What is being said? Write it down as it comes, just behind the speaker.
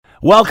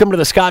Welcome to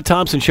the Scott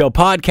Thompson Show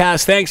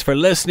podcast. Thanks for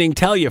listening.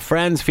 Tell your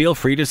friends. Feel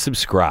free to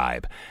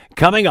subscribe.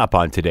 Coming up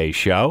on today's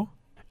show,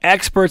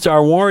 experts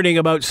are warning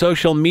about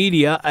social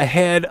media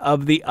ahead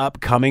of the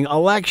upcoming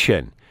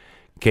election.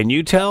 Can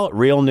you tell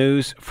real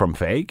news from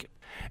fake?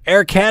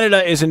 Air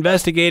Canada is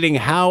investigating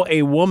how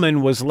a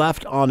woman was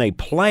left on a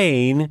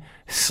plane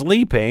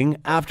sleeping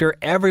after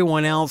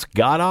everyone else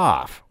got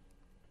off.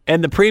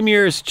 And the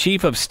Premier's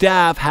Chief of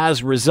Staff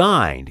has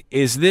resigned.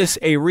 Is this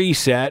a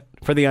reset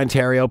for the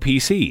Ontario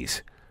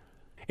PCs?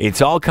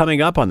 It's all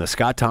coming up on the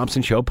Scott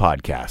Thompson Show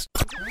podcast.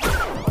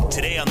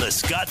 Today on the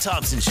Scott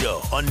Thompson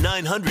Show on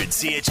 900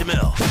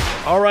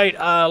 CHML. All right,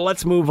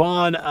 let's move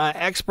on.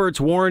 Experts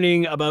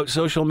warning about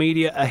social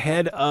media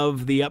ahead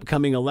of the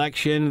upcoming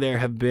election. There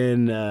have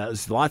been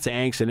lots of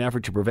angst and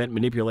effort to prevent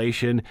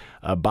manipulation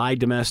by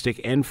domestic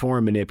and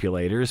foreign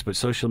manipulators, but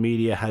social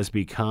media has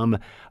become,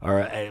 or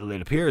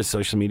it appears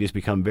social media has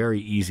become very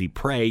easy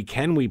prey.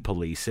 Can we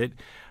police it?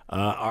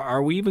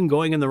 Are we even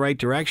going in the right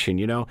direction?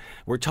 You know,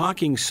 we're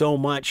talking so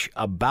much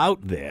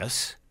about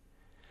this.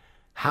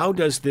 How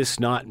does this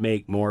not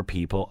make more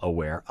people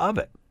aware of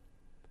it?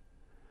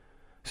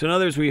 So in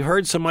other words, we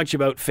heard so much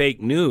about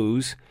fake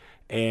news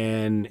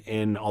and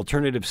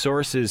alternative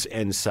sources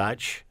and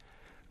such.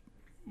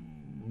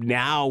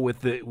 Now with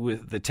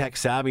the tech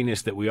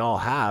savviness that we all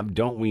have,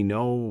 don't we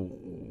know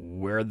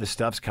where the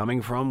stuff's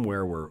coming from,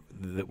 where we're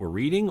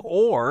reading?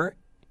 Or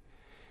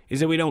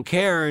is it we don't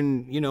care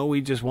and, you know,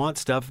 we just want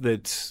stuff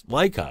that's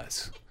like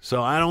us?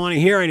 So I don't want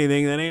to hear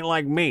anything that ain't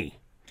like me.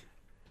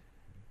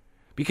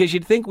 Because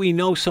you'd think we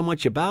know so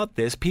much about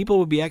this, people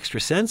would be extra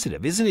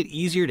sensitive. Isn't it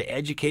easier to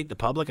educate the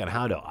public on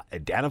how to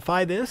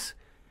identify this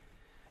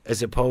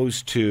as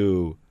opposed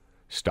to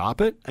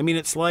stop it? I mean,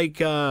 it's like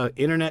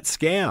internet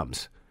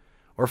scams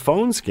or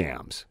phone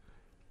scams.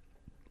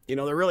 You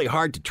know, they're really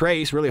hard to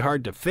trace, really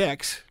hard to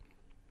fix,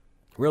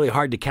 really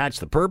hard to catch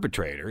the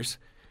perpetrators.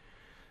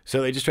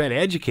 So they just try to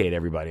educate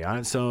everybody on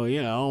it. So,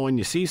 you know, when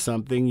you see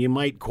something, you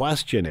might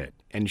question it.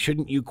 And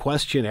shouldn't you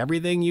question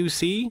everything you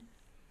see?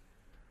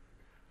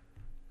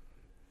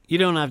 You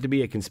don't have to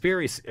be a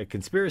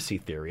conspiracy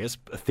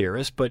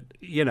theorist, but,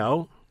 you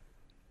know,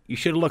 you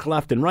should look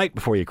left and right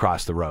before you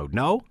cross the road,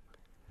 no?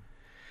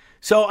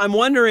 So I'm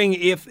wondering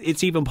if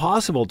it's even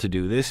possible to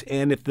do this,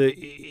 and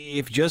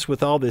if just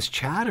with all this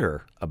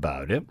chatter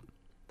about it,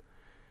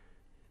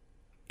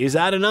 is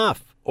that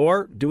enough?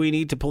 Or do we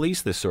need to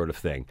police this sort of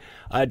thing?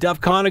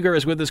 Duff Conacher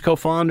is with us,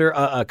 co-founder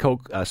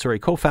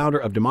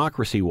of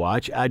Democracy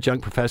Watch,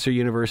 adjunct professor,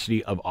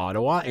 University of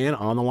Ottawa, and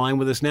on the line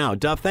with us now.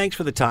 Duff, thanks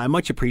for the time.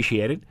 Much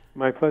appreciated.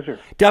 My pleasure.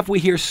 Duff, we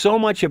hear so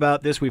much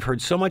about this. We've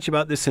heard so much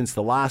about this since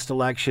the last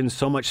election,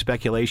 so much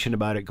speculation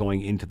about it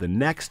going into the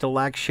next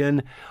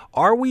election.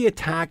 Are we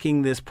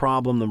attacking this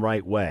problem the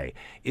right way?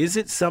 Is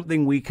it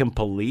something we can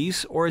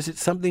police, or is it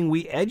something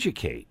we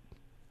educate?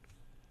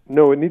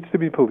 No, it needs to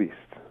be policed.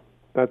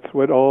 That's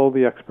what all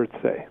the experts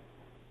say.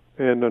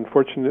 And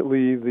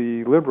unfortunately,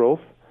 the Liberals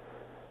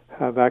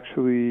have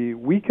actually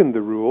weakened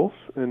the rules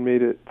and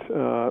made it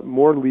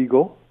more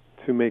legal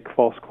to make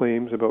false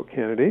claims about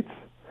candidates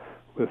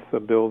with a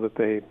bill that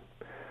they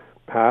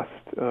passed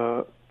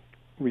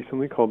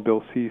recently called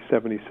Bill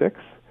C-76.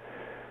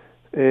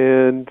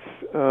 And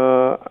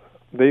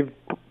they've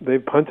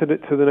punted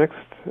it to the next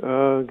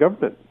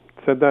government.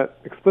 Said that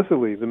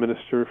explicitly, the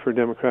Minister for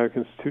Democratic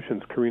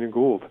Institutions, Karina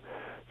Gould,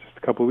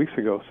 a couple of weeks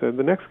ago, said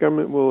the next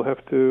government will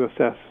have to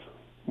assess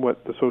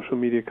what the social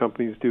media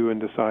companies do and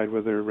decide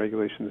whether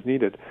regulation is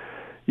needed.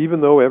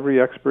 Even though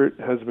every expert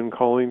has been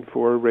calling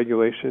for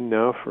regulation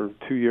now for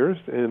 2 years,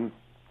 and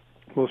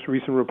most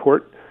recent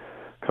report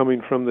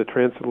coming from the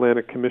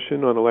Transatlantic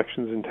Commission on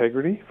Elections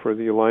Integrity for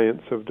the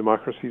Alliance of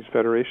Democracies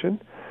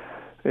Federation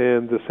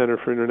and the Center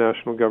for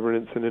International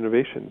Governance and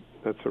Innovation.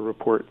 That's a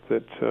report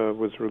that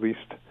was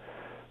released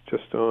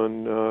just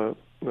on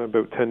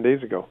about 10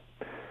 days ago.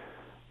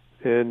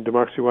 And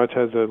Democracy Watch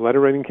has a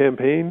letter-writing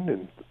campaign,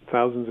 and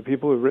thousands of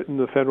people have written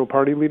the federal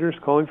party leaders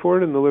calling for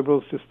it, and the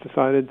Liberals just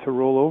decided to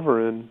roll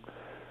over and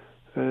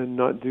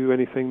not do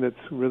anything that's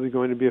really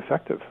going to be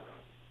effective.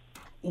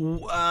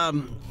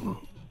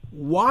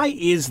 Why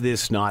is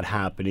this not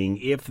happening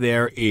if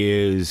there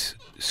is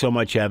so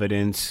much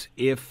evidence,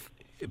 if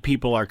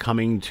people are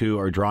coming to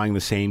or drawing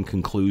the same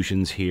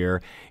conclusions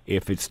here,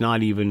 if it's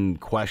not even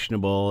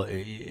questionable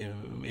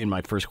in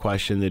my first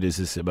question that is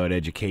this about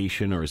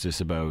education or is this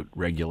about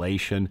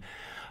regulation?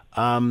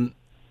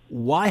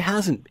 Why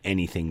hasn't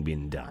anything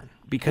been done?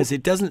 Because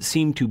it doesn't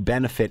seem to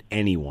benefit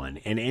anyone,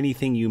 and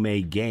anything you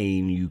may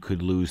gain, you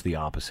could lose the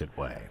opposite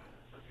way.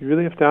 You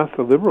really have to ask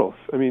the Liberals.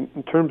 I mean,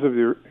 in terms of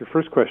your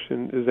first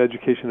question, is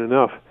education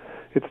enough?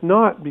 It's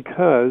not,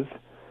 because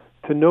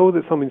to know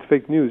that something's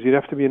fake news, you'd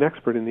have to be an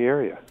expert in the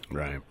area.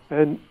 Right.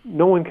 And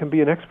no one can be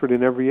an expert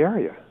in every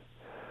area.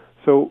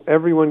 So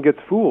everyone gets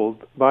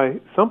fooled by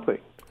something.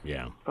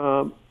 Yeah.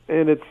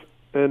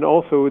 And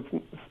also it's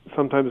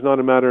sometimes not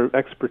a matter of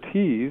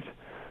expertise.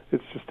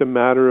 It's just a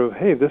matter of,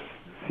 hey, this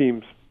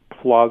seems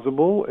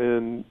plausible.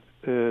 And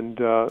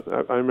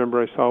I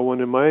remember I saw one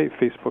in my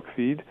Facebook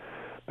feed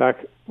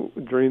back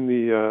during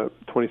the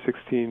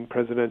 2016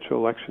 presidential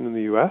election in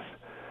the U.S.,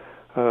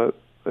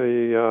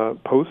 a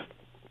post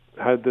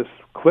had this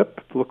clip,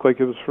 looked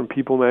like it was from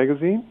People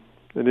magazine,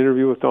 an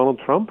interview with Donald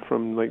Trump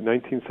from like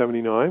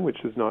 1979,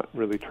 which is not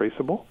really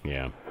traceable,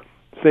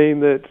 saying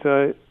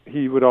that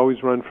he would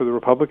always run for the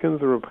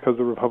Republicans or because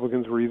the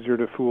Republicans were easier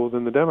to fool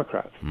than the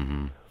Democrats.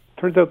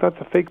 Turns out that's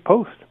a fake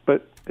post,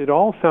 but it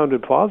all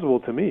sounded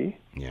plausible to me.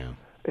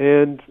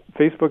 And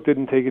Facebook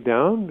didn't take it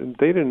down, and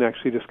they didn't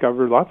actually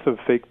discover lots of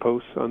fake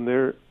posts on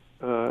their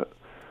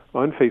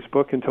on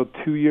Facebook until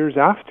 2 years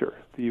after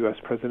the U.S.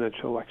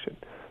 presidential election.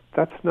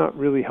 That's not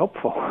really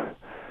helpful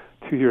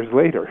 2 years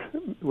later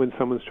when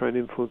someone's trying to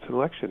influence an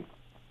election.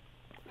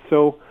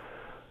 So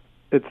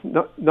it's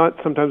not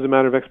sometimes a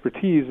matter of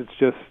expertise, it's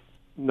just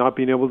not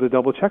being able to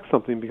double-check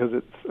something because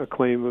it's a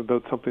claim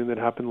about something that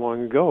happened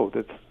long ago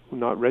that's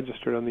not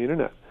registered on the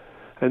Internet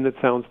and that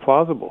sounds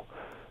plausible.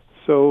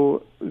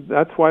 So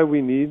that's why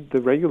we need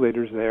the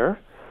regulators there,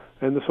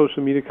 and the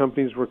social media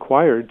companies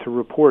required to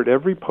report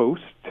every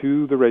post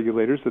to the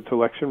regulators that's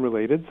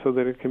election-related so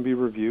that it can be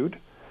reviewed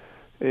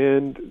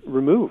and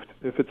removed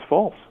if it's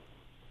false,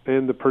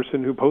 and the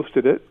person who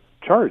posted it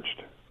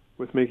charged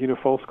with making a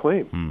false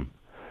claim.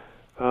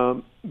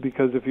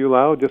 Because if you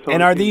allow dishonesty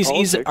and are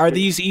in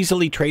these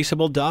easily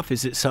traceable, Duff?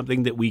 Is it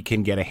something that we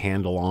can get a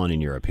handle on, in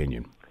your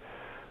opinion?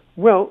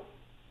 Well,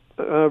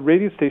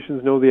 radio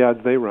stations know the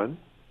ads they run,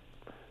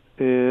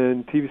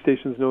 and TV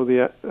stations know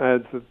the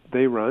ads that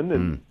they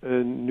run,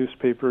 and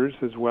newspapers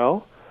as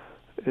well,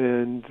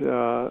 and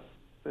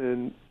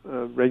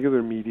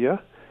regular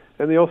media,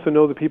 and they also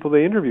know the people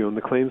they interview and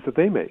the claims that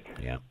they make.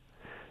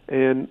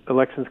 And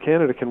Elections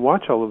Canada can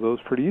watch all of those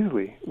pretty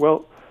easily.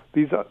 Well,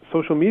 these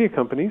social media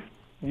companies,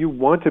 you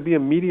want to be a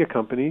media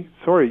company,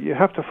 you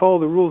have to follow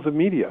the rules of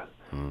media,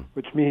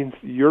 which means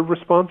you're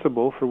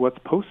responsible for what's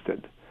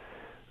posted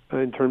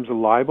in terms of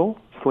libel,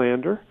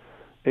 slander,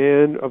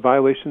 and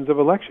violations of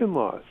election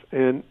laws.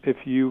 And if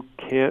you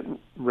can't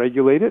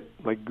regulate it,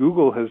 like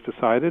Google has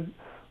decided,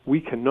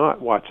 we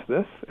cannot watch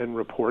this and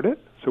report it,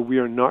 so we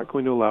are not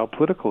going to allow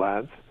political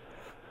ads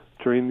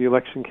during the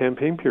election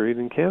campaign period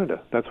in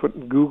Canada. That's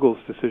what Google's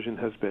decision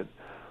has been.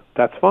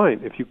 That's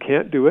fine. If you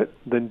can't do it,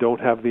 then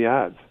don't have the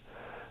ads.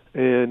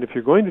 And if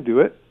you're going to do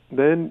it,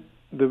 then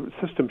the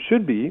system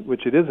should be,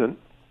 which it isn't,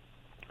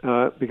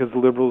 because the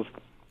Liberals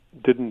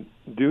didn't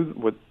do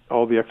what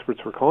all the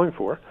experts were calling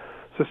for,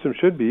 system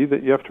should be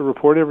that you have to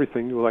report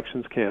everything to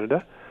Elections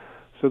Canada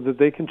so that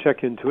they can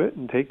check into it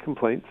and take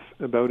complaints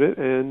about it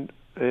and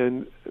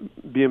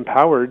be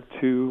empowered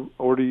to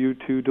order you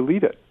to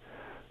delete it.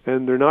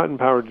 And they're not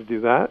empowered to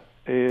do that,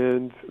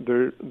 and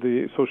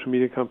the social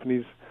media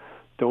companies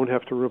don't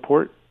have to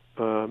report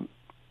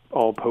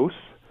all posts.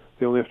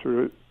 They only have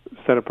to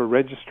set up a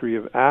registry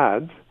of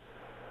ads.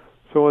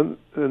 So,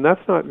 and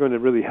that's not going to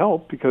really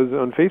help, because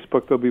on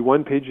Facebook there'll be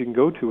one page you can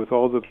go to with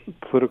all the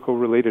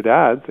political-related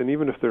ads, and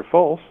even if they're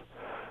false,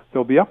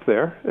 they'll be up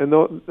there, and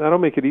that'll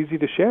make it easy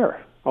to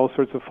share all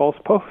sorts of false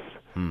posts,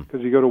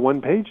 because you go to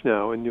one page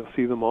now, and you'll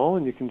see them all,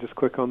 and you can just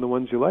click on the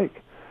ones you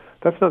like.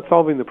 That's not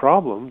solving the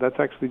problem. That's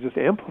actually just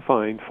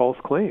amplifying false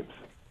claims.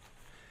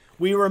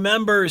 We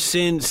remember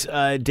since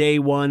day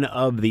one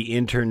of the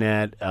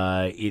Internet,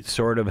 it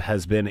sort of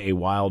has been a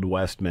Wild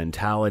West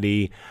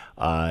mentality.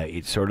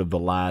 It's sort of the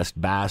last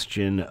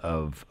bastion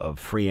of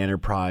free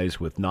enterprise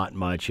with not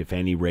much, if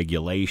any,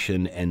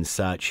 regulation and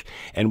such.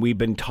 And we've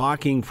been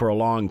talking for a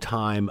long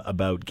time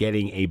about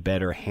getting a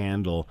better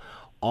handle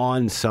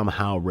on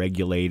somehow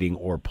regulating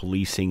or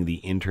policing the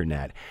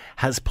Internet.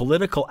 Has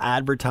political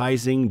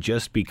advertising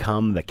just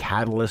become the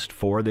catalyst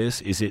for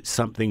this? Is it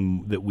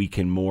something that we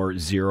can more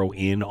zero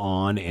in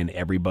on and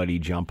everybody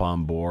jump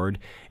on board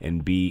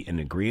and be in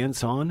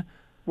agreement on?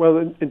 Well,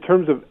 in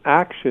terms of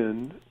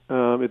action,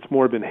 it's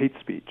more been hate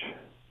speech,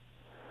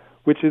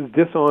 which is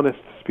dishonest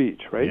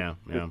speech, right? Yeah.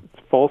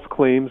 It's false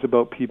claims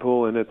about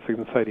people, and it's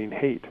inciting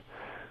hate.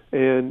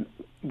 And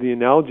the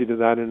analogy to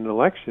that in an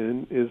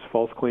election is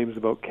false claims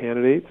about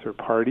candidates or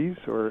parties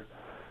or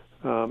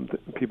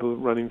people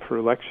running for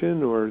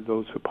election or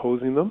those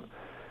opposing them.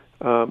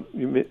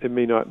 It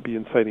may not be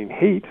inciting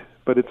hate,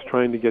 but it's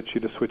trying to get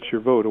you to switch your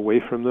vote away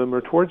from them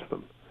or towards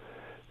them.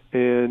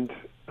 And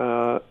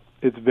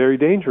it's very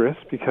dangerous,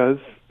 because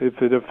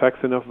if it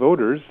affects enough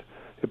voters,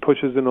 it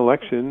pushes an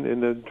election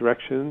in a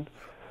direction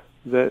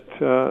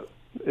that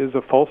is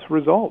a false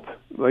result,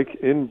 like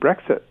in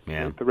Brexit,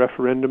 like the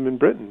referendum in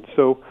Britain.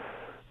 So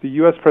the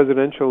U.S.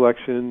 presidential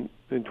election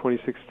in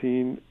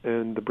 2016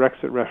 and the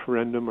Brexit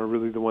referendum are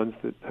really the ones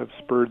that have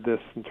spurred this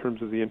in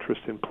terms of the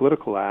interest in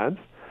political ads,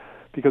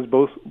 because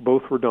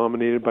both were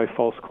dominated by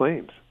false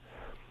claims,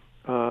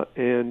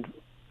 and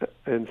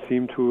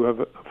seem to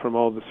have, from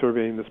all the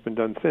surveying that's been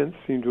done since,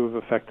 seem to have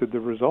affected the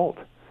result.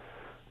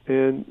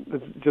 And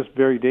it's just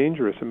very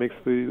dangerous. It makes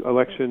the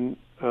election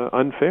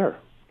unfair.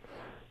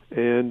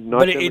 and not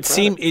But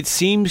democratic. it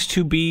seems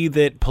to be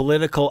that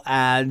political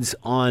ads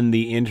on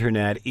the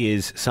internet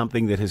is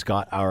something that has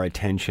got our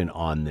attention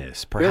on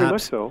this. Perhaps Very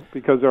much so,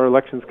 because our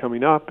election's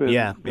coming up, and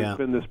there's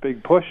been this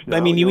big push now. I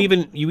mean, you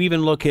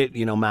even look at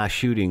mass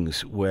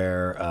shootings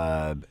where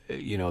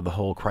the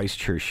whole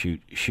Christchurch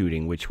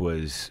shooting, which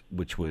was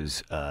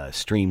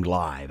streamed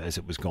live as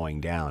it was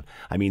going down.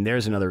 I mean,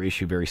 there's another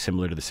issue very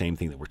similar to the same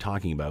thing that we're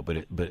talking about,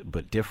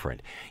 but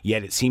different.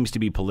 Yet it seems to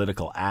be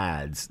political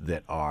ads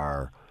that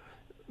are,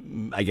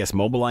 I guess,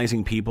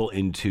 mobilizing people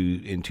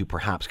into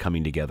perhaps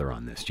coming together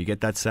on this. Do you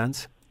get that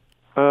sense?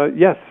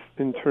 Yes,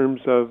 in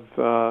terms of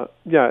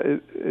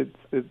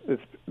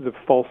it's the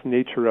false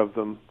nature of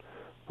them,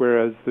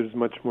 whereas there's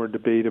much more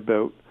debate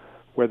about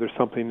whether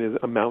something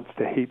amounts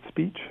to hate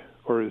speech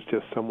or is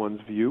just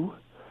someone's view.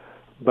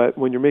 But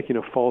when you're making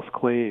a false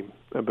claim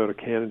about a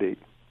candidate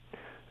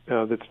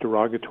that's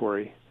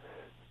derogatory,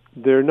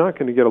 they're not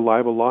going to get a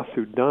libel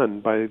lawsuit done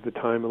by the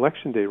time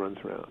Election Day runs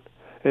around,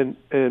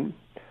 and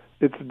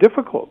it's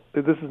difficult.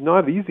 This is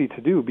not easy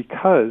to do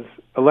because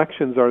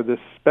elections are this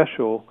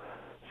special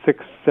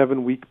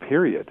 6-7 week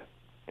period,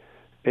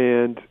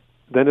 and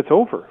then it's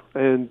over,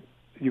 and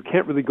you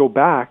can't really go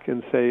back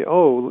and say,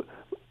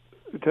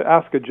 to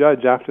ask a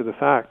judge after the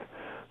fact,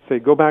 say,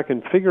 go back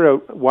and figure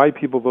out why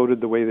people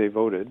voted the way they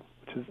voted,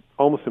 which is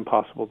almost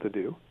impossible to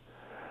do,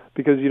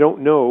 because you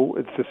don't know.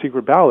 It's a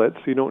secret ballot,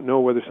 so you don't know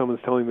whether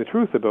someone's telling the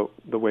truth about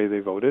the way they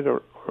voted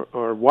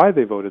or why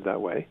they voted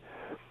that way.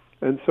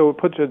 And so it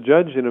puts a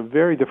judge in a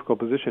very difficult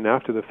position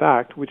after the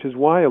fact, which is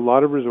why a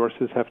lot of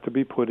resources have to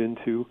be put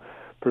into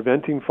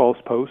preventing false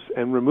posts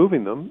and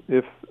removing them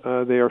if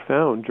they are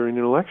found during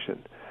an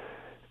election.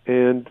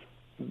 And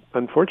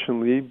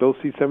unfortunately, Bill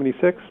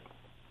C-76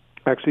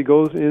 actually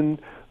goes in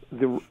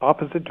the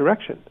opposite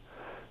direction.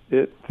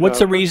 What's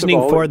the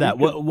reasoning for that?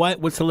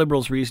 What's the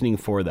Liberals' reasoning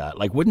for that?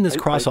 Like, wouldn't this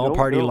cross all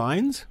party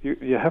lines?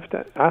 You have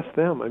to ask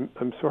them.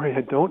 I'm sorry,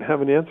 I don't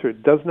have an answer.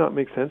 It does not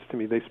make sense to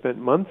me. They spent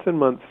months and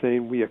months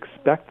saying we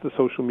expect the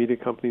social media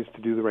companies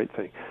to do the right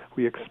thing.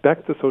 We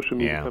expect the social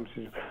media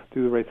companies to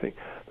do the right thing.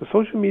 The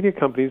social media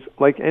companies,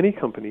 like any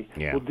company,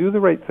 will do the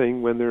right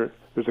thing when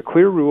there's a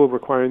clear rule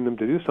requiring them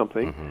to do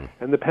something,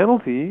 and the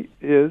penalty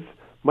is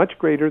much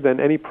greater than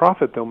any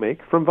profit they'll make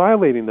from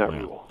violating that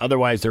rule.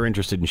 Otherwise, they're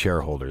interested in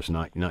shareholders,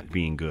 not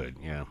being good.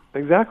 Yeah,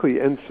 exactly.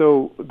 And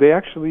so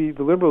the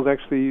Liberals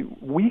actually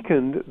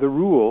weakened the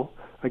rule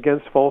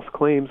against false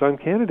claims on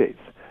candidates.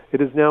 It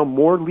is now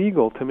more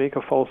legal to make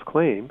a false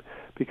claim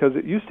because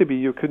it used to be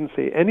you couldn't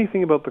say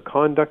anything about the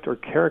conduct or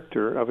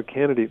character of a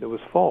candidate that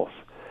was false.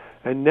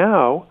 And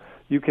now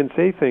you can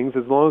say things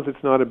as long as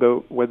it's not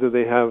about whether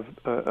they have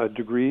a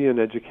degree in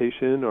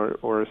education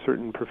or a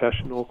certain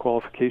professional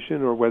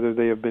qualification or whether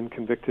they have been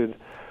convicted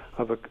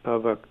of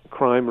a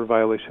crime or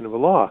violation of a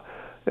law.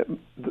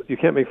 You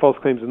can't make false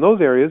claims in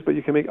those areas, but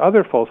you can make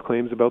other false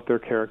claims about their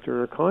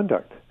character or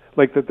conduct,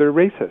 like that they're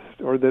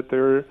racist or that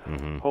they're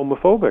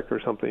homophobic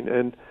or something.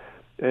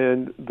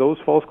 And those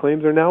false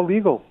claims are now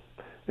legal.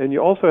 And you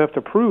also have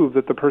to prove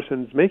that the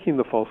person's making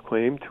the false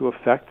claim to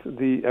affect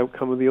the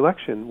outcome of the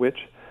election,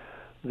 which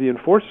the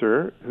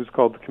enforcer, who's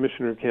called the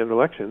Commissioner of Canada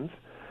Elections,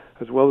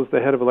 as well as the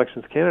head of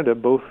Elections Canada,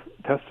 both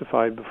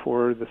testified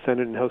before the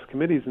Senate and House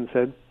committees and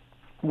said,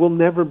 we'll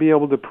never be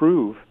able to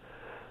prove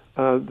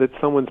that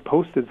someone's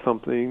posted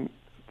something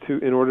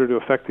in order to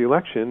affect the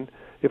election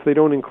if they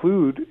don't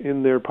include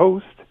in their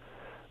post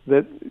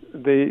that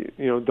they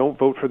don't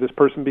vote for this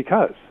person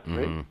because.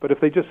 Right? But if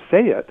they just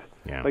say it,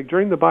 like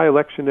during the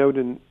by-election out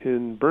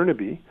in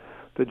Burnaby,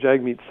 the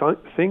Jagmeet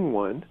Singh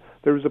one,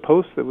 there was a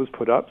post that was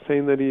put up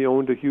saying that he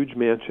owned a huge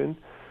mansion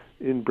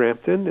in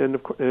Brampton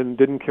and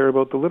didn't care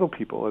about the little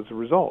people as a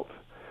result,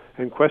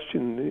 and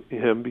questioned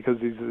him because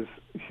he's this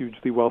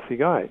hugely wealthy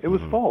guy. It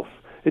was false.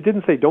 It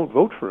didn't say don't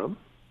vote for him.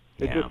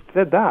 It just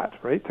said that,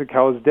 right, to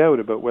cause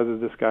doubt about whether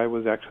this guy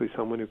was actually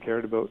someone who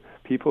cared about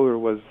people or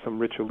was some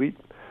rich elite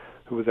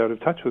who was out of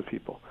touch with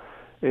people.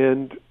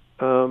 And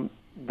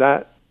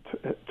that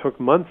took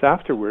months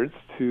afterwards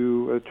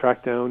to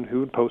track down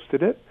who had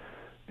posted it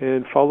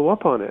and follow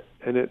up on it.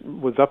 And it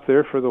was up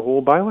there for the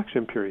whole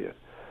by-election period.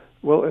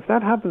 Well, if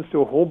that happens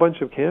to a whole bunch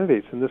of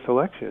candidates in this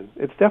election,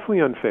 it's definitely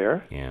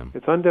unfair. Yeah.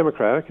 It's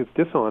undemocratic. It's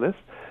dishonest.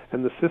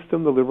 And the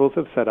system the Liberals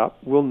have set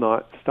up will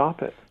not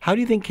stop it. How do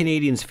you think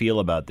Canadians feel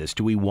about this?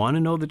 Do we want to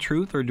know the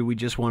truth, or do we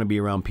just want to be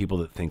around people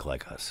that think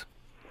like us?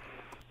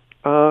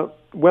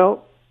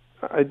 Well,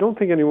 I don't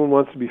think anyone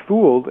wants to be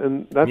fooled,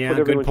 and that's what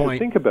everyone should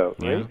think about,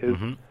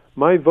 right?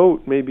 My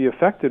vote may be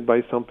affected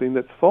by something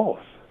that's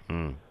false.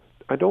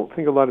 I don't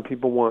think a lot of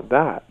people want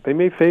that. They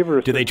may favor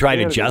a Do they try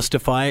to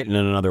justify it in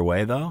another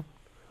way, though?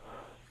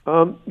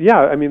 Yeah,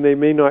 I mean, they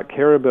may not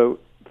care about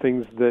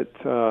things that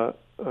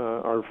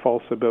are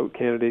false about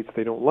candidates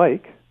they don't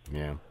like.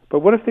 Yeah. But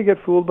what if they get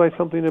fooled by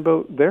something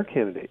about their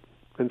candidate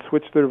and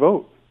switch their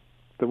vote,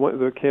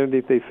 the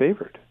candidate they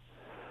favored,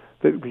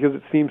 because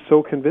it seems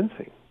so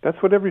convincing? That's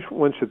what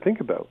everyone should think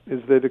about,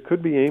 is that it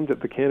could be aimed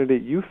at the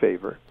candidate you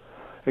favor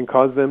and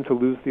cause them to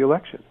lose the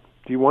election.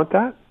 Do you want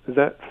that? Is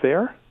that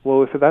fair?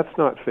 Well, if that's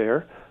not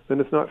fair, then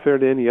it's not fair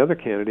to any other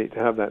candidate to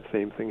have that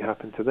same thing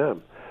happen to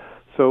them.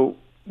 So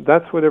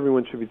that's what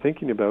everyone should be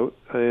thinking about,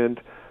 and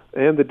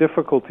the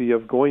difficulty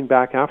of going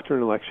back after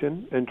an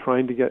election and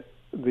trying to get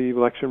the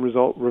election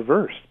result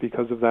reversed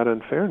because of that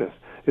unfairness.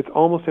 It's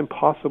almost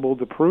impossible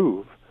to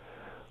prove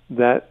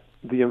that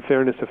the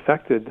unfairness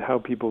affected how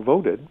people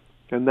voted,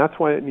 and that's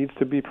why it needs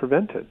to be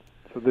prevented,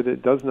 so that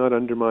it does not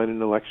undermine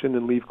an election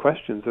and leave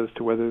questions as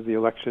to whether the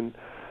election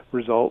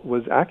result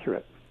was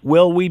accurate.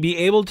 Will we be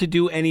able to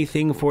do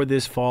anything for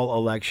this fall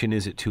election?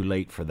 Is it too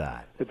late for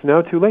that? It's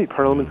now too late.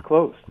 Parliament's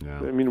closed. Yeah.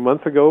 I mean, a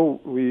month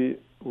ago, we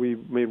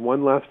made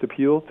one last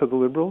appeal to the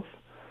Liberals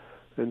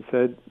and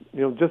said,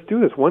 just do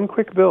this one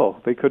quick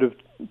bill. They could have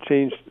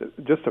changed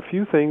just a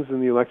few things in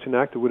the Election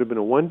Act. It would have been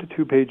a 1 to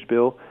 2 page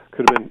bill,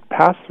 could have been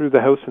passed through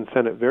the House and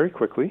Senate very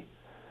quickly,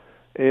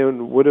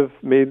 and would have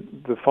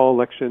made the fall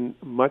election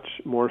much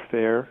more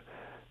fair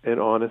and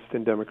honest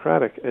and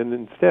democratic. And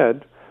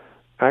instead,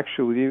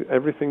 actually,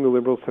 everything the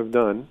Liberals have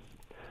done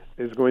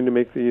is going to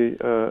make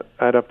the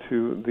add up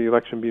to the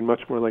election being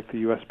much more like the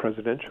U.S.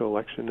 presidential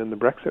election and the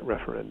Brexit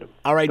referendum.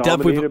 All right, Duff,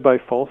 dominated by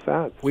false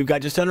ads. We've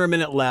got just under a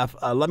minute left.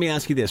 Let me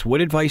ask you this.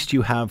 What advice do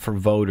you have for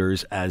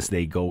voters as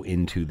they go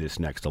into this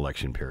next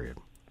election period?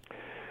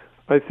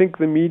 I think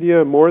the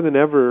media, more than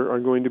ever, are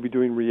going to be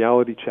doing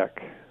reality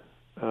check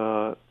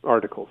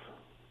articles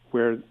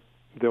where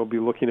they'll be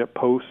looking at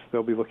posts,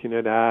 they'll be looking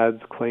at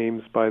ads,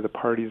 claims by the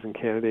parties and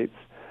candidates,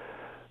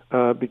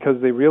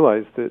 because they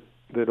realize that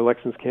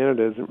Elections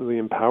Canada isn't really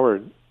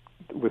empowered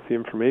with the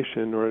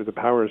information or the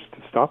powers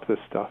to stop this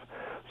stuff.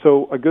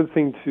 So a good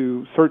thing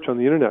to search on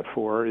the internet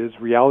for is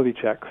reality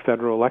check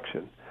federal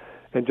election.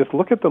 And just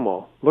look at them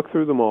all. Look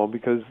through them all,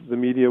 because the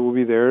media will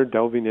be there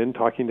delving in,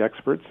 talking to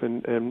experts,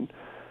 and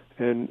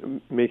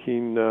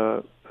making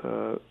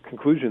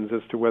conclusions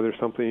as to whether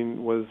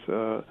something was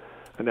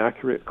an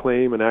accurate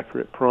claim, an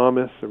accurate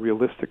promise, a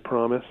realistic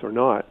promise or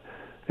not.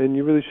 And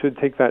you really should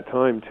take that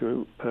time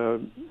to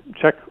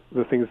check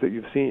the things that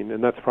you've seen,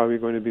 and that's probably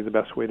going to be the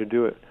best way to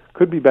do it.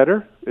 Could be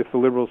better if the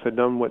Liberals had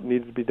done what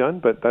needs to be done,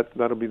 but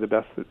that'll be the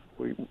best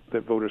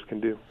that voters can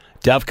do.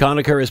 Duff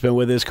Conacher has been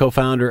with us,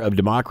 co-founder of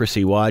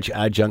Democracy Watch,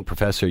 adjunct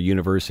professor,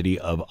 University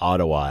of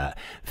Ottawa.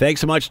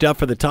 Thanks so much, Duff,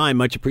 for the time.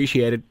 Much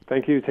appreciated.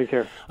 Thank you. Take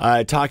care.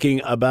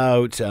 Talking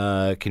about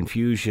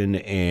confusion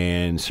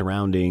and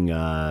surrounding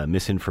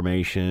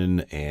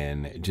misinformation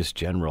and just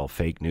general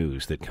fake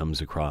news that comes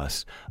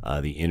across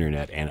the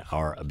internet and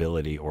our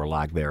ability or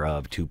lack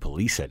thereof to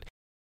police it.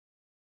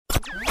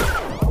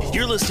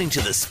 You're listening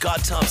to the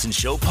Scott Thompson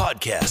Show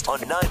podcast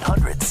on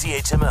 900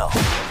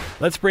 CHML.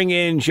 Let's bring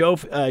in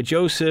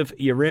Joseph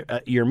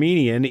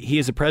Yerminian. He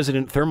is the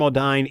president,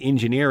 Thermodyne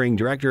Engineering,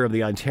 director of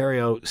the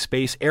Ontario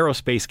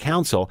Aerospace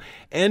Council,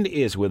 and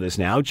is with us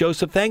now.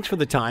 Joseph, thanks for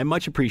the time.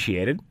 Much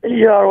appreciated.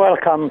 You're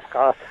welcome,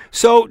 Scott.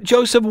 So,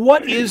 Joseph,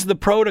 what is the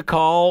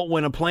protocol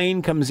when a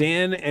plane comes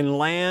in and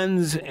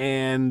lands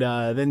and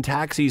then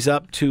taxis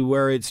up to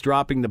where it's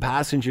dropping the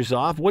passengers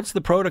off? What's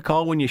the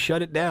protocol when you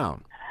shut it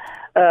down?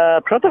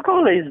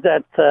 Protocol is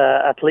that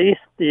at least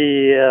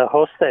the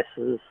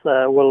hostesses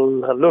will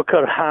look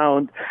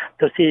around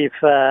to see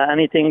if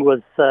anything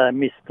was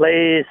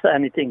misplaced,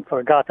 anything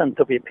forgotten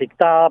to be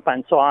picked up,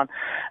 and so on.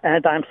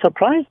 And I'm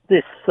surprised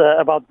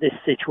about this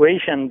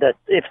situation, that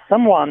if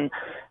someone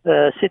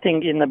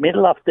sitting in the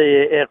middle of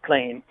the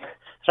airplane,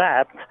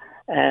 strapped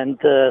and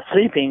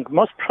sleeping,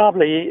 most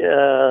probably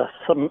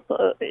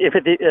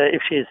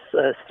if she's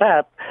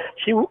strapped,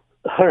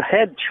 her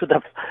head should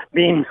have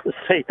been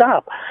straight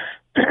up,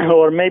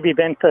 or maybe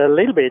bent a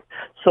little bit,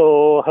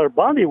 so her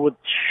body would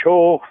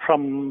show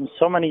from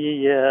so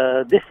many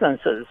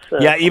distances.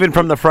 Even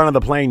from the front of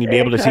the plane, you'd be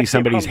able to see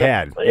somebody's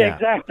head.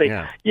 Exactly.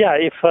 Yeah,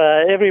 if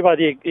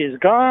everybody is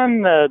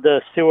gone,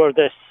 the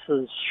stewardess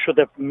should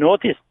have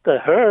noticed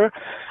her,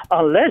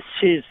 unless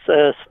she's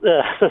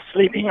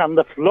sleeping on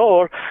the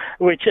floor,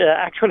 which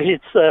actually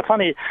it's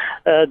funny.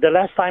 The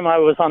last time I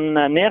was on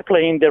an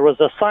airplane, there was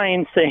a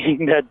sign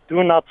saying that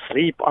do not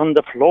sleep on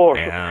the floor.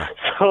 Yeah.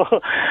 So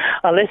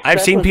unless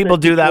I've seen people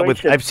do that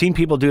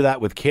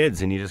with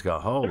kids, and you just go,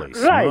 holy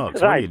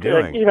smokes, what are you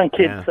doing? Even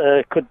kids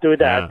could do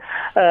that.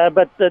 Yeah.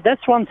 But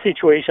that's one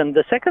situation.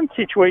 The second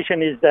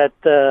situation is that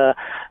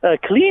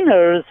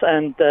cleaners,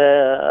 and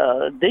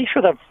they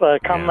should have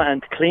come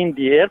and cleaned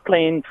the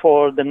airplane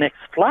for the next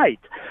flight.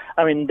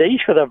 I mean, they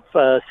should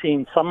have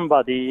seen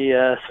somebody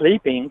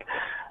sleeping.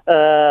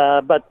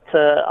 But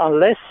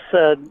unless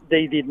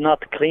they did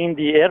not clean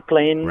the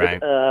airplane,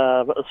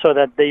 so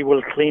that they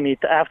will clean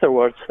it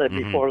afterwards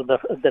before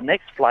the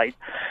next flight.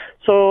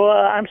 So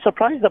I'm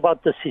surprised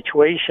about the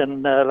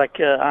situation.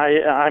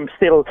 I'm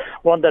still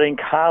wondering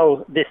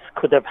how this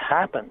could have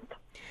happened.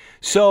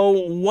 So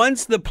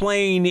once the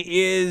plane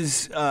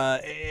is,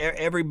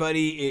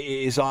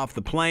 everybody is off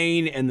the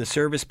plane and the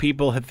service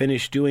people have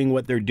finished doing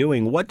what they're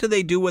doing, what do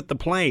they do with the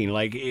plane?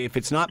 Like, if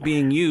it's not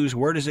being used,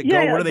 where does it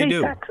go? What do they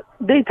do?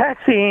 They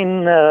taxi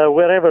in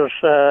wherever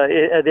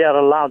they are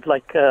allowed,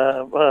 like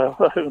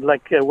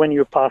when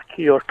you park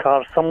your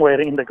car somewhere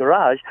in the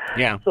garage.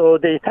 Yeah. So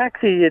they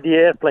taxi the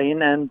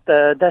airplane, and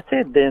that's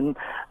it. Then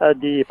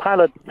the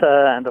pilot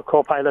and the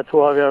co-pilot,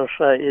 whoever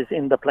is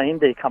in the plane,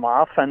 they come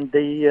off and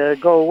they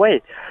go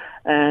away.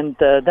 And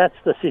that's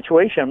the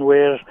situation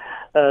where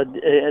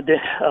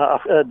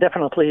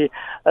definitely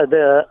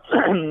the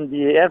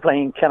the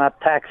airplane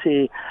cannot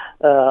taxi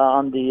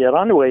on the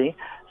runway.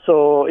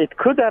 So it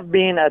could have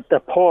been at the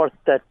port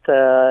that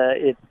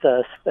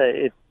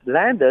it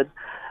landed,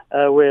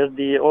 where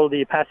all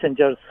the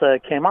passengers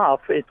came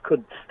off. It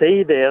could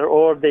stay there,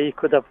 or they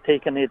could have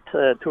taken it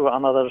to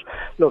another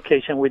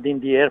location within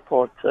the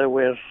airport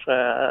where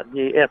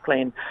the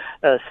airplane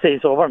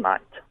stays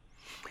overnight.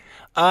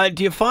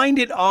 Do you find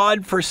it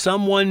odd for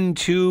someone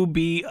to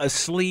be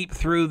asleep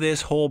through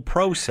this whole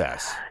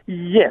process?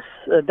 Yes,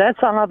 that's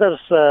another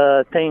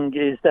thing,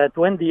 is that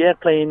when the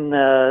airplane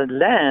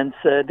lands,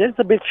 there's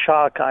a big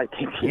shock, I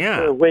think.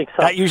 Yeah, It wakes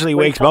up. that usually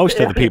wakes most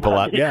of the people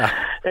up, yeah.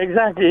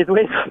 Exactly, it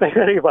wakes up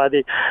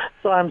everybody.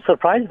 So I'm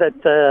surprised that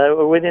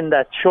within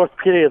that short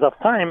period of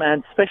time,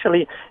 and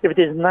especially if it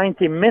is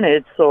 90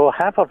 minutes, so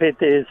half of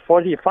it is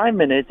 45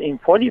 minutes, in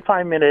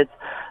 45 minutes,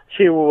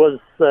 she was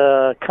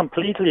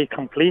completely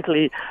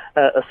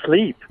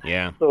asleep.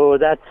 Yeah. So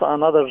that's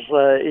another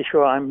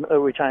issue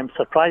which I'm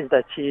surprised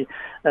that she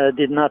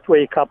did not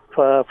wake up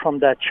from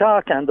that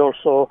shock, and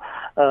also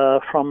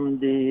from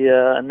the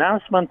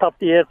announcement of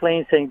the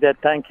airplane saying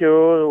that thank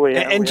you.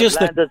 And just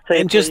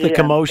the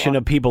commotion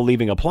of people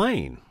leaving a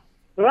plane.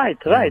 Right.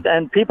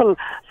 And people,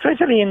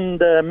 especially in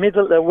the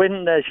middle,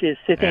 when she's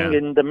sitting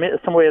in the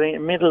somewhere in the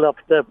middle of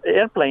the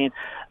airplane,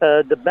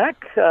 the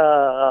back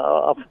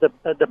of the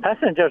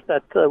passengers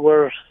that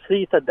were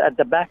seated at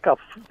the back of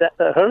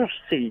her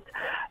seat,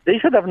 they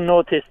should have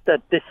noticed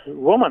that this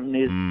woman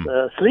is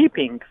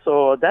sleeping.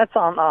 So that's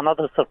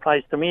another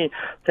surprise to me,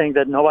 saying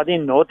that nobody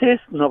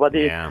noticed,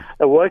 nobody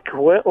woke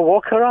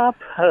her up.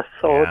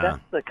 So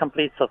that's a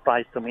complete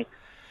surprise to me.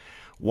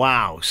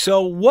 Wow.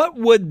 So what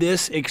would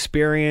this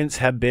experience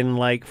have been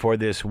like for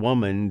this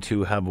woman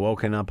to have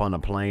woken up on a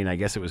plane? I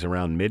guess it was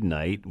around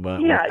midnight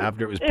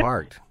after it was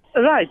parked.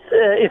 Right.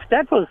 If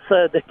that was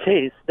the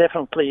case,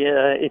 definitely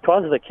it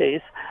was the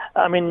case.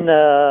 I mean,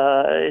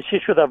 she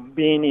should have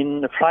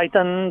been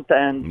frightened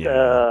and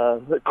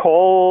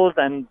cold,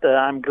 and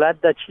I'm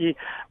glad that she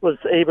was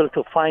able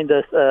to find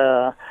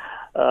a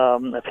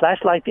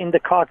flashlight in the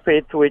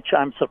cockpit, which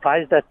I'm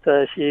surprised that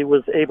she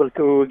was able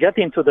to get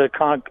into the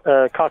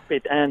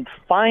cockpit and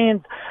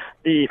find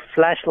the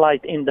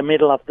flashlight in the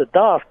middle of the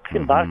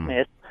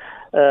darkness,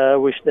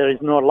 which there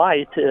is no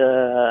light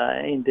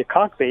in the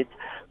cockpit.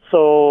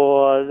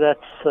 So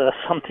that's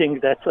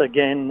something that,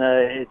 again,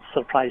 it's a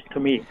surprise to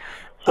me.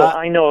 So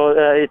I know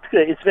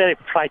it's very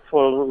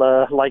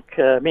frightful, like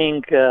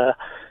being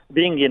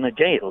in a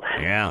jail.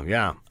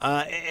 Yeah.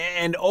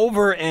 And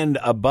over and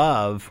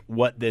above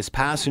what this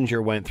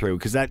passenger went through,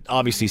 because that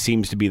obviously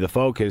seems to be the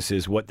focus,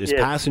 is what this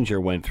passenger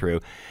went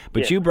through.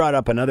 But you brought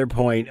up another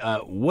point.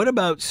 What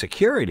about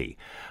security?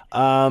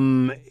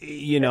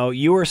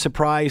 You were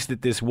surprised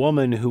that this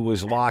woman who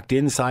was locked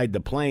inside the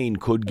plane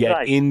could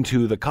get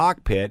into the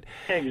cockpit.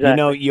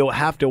 Exactly. You'll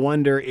have to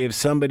wonder if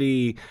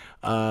somebody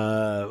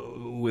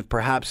with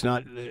perhaps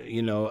not,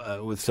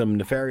 with some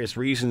nefarious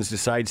reasons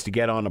decides to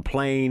get on a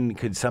plane,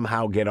 could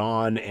somehow get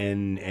on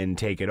and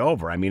take it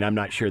over. I mean, I'm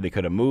not sure they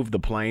could have moved the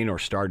plane or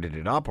started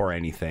it up or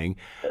anything,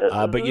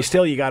 but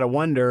you got to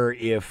wonder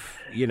if,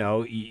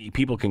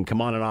 people can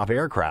come on and off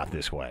aircraft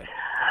this way.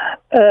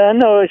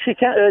 No, she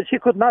can. She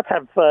could not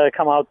have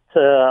come out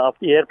of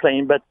the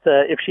airplane. But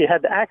if she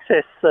had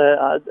access,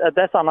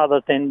 that's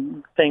another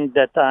thing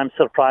that I'm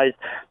surprised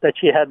that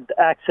she had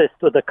access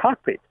to the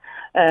cockpit.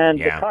 And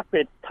the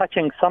cockpit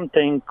touching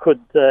something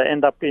could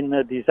end up in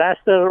a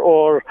disaster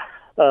or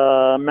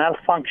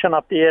malfunction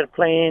of the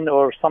airplane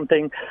or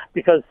something,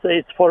 because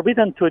it's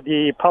forbidden to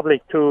the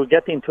public to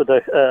get into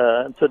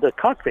the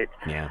cockpit.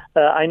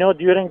 I know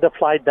during the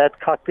flight that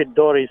cockpit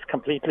door is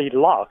completely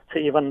locked,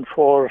 even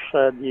for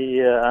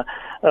the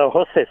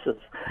hostesses.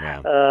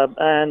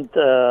 And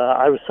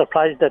I was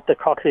surprised that the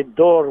cockpit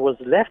door was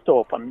left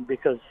open,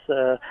 because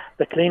the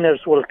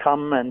cleaners will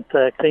come and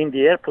clean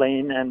the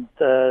airplane, and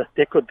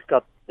they could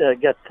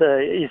get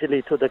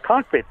easily to the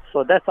cockpit.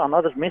 So that's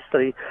another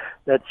mystery,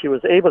 that she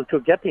was able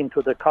to get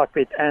into the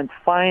cockpit and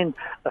find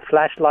a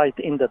flashlight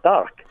in the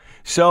dark.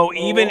 So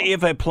even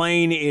if a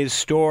plane is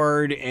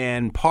stored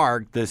and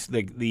parked,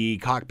 the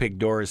cockpit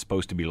door is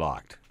supposed to be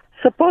locked?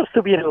 Supposed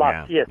to be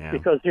locked, yes,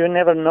 because you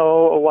never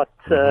know what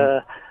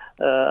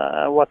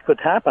could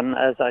happen.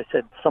 As I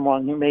said,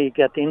 someone may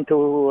get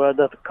into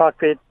the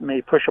cockpit,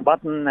 may push a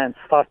button and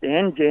start the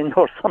engine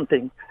or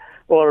something,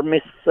 or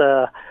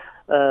mismanage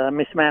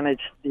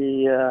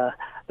the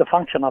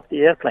function of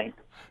the airplane.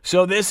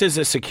 So this is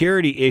a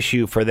security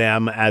issue for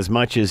them as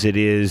much as it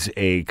is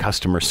a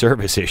customer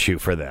service issue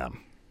for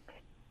them.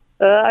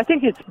 I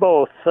think it's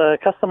both.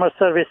 Customer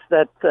service,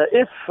 that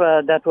if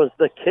that was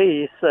the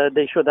case,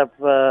 they should have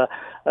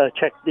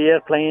checked the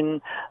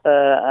airplane,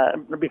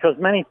 because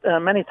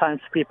many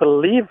times people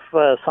leave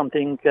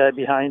something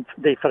behind.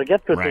 They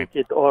forget to Right. take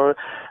it, or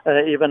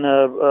even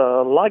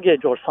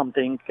luggage or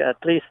something.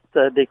 At least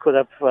they could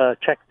have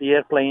checked the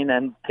airplane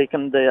and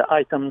taken the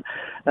item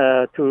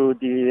to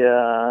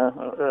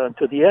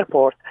the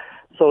airport.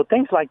 So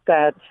things like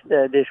that,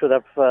 they should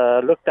have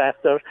looked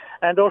after,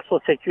 and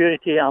also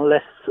security,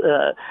 unless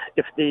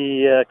if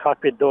the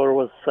cockpit door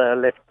was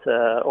left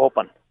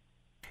open.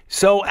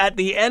 So at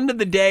the end of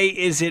the day,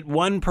 is it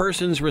one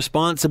person's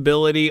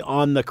responsibility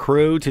on the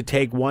crew to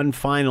take one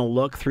final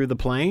look through the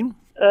plane?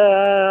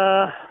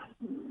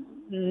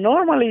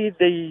 Normally,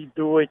 they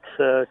do it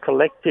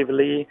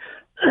collectively.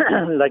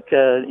 Like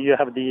you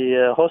have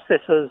the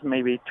hostesses,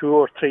 maybe 2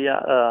 or 3.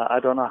 I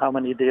don't know how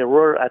many there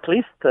were. At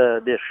least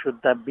there should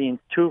have been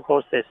 2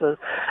 hostesses,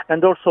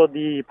 and also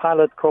the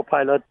pilot,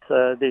 co-pilot.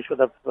 They should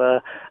have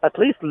at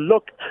least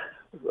looked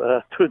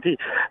through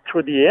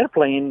the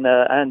airplane,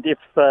 and if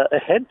a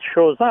head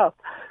shows up,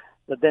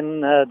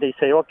 then they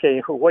say,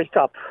 "Okay, wake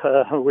up!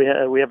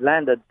 We have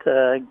landed.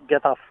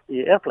 Get off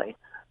the airplane."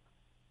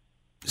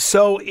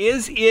 So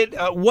is it,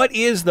 what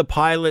is the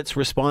pilot's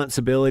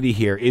responsibility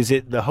here? Is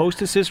it the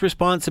hostess's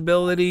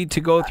responsibility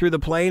to go through the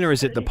plane, or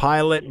is it the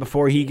pilot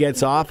before he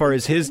gets off, or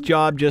is his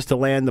job just to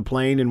land the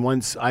plane and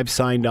once I've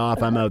signed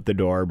off, I'm out the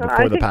door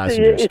before the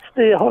passengers? It's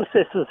the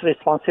hostess's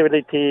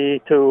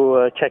responsibility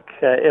to check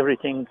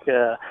everything,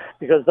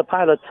 because the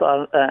pilots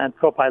and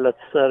co-pilots'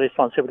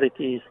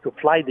 responsibility is to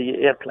fly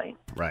the airplane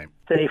Right.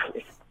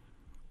 safely.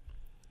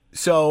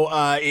 So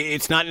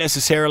it's not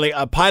necessarily,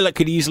 a pilot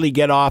could easily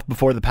get off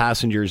before the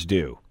passengers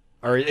do.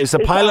 Or is the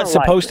It's pilot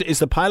unlikely. is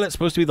the pilot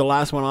supposed to be the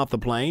last one off the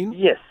plane?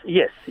 Yes.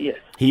 He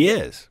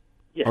is.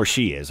 Yes. Or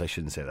she is, I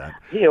shouldn't say that.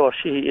 He or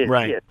she is,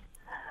 Right. yes.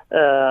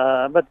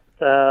 But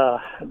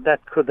that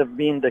could have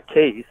been the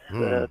case.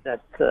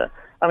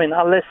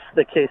 Unless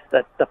the case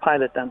that the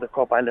pilot and the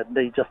co-pilot,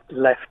 they just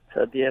left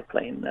the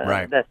airplane.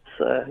 Right.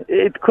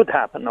 It could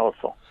happen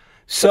also.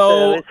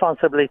 So The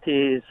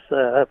responsibility is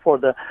for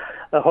the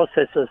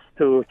hostesses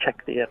to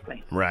check the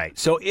airplane. right.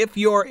 So if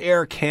you're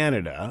Air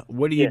Canada,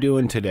 what are you Yes.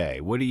 doing today?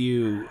 What do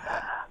you?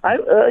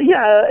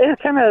 Air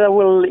Canada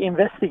will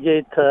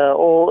investigate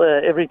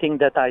everything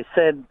that I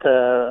said.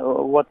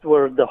 What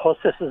were the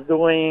hostesses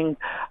doing?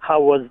 How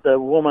was the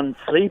woman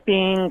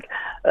sleeping?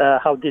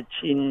 How did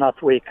she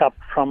not wake up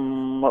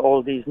from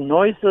all these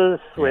noises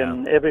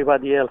when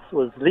everybody else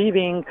was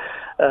leaving?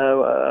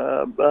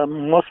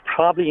 Most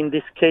probably in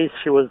this case,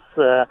 she was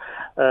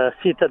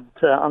seated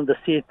on the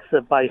seat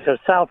by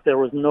herself. There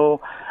was no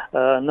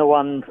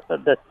one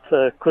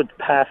that could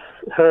pass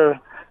her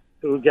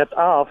to get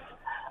off.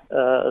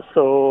 There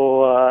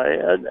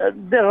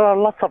are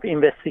lots of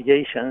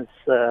investigations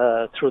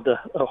through the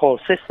whole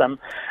system,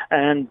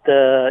 and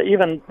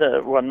even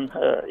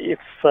if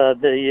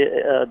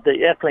the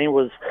airplane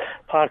was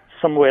parked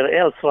somewhere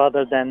else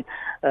rather than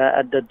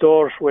at the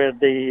door where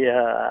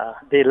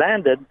they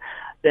landed,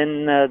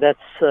 then that's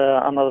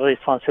another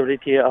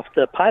responsibility of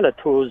the pilot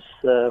who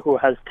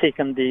has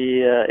taken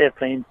the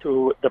airplane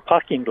to the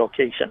parking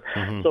location.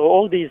 Mm-hmm. So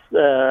all these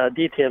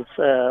details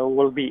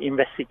will be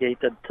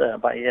investigated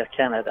by Air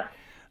Canada.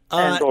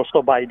 And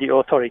also by the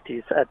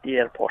authorities at the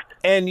airport.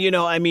 And,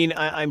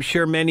 I'm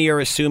sure many are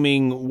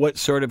assuming what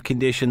sort of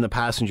condition the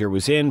passenger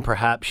was in.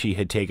 Perhaps she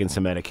had taken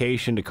some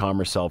medication to calm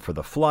herself for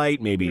the flight,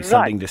 maybe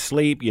something to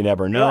sleep. You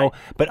never know. Right.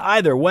 But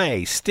either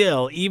way,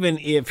 still, even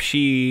if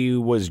she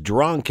was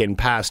drunk and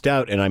passed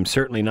out, and I'm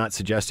certainly not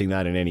suggesting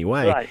that in any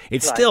way,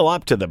 it's still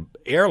up to the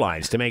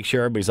airlines to make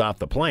sure everybody's off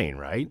the plane,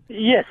 right?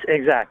 Yes,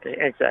 exactly.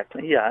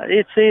 Yeah,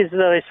 it is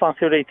the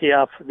responsibility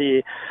of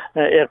the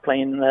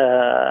airplane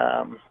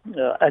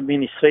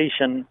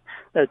administration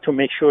to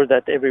make sure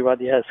that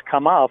everybody has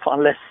come off,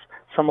 unless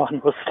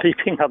someone was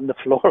sleeping on the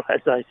floor,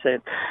 as I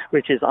said,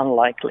 which is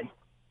unlikely.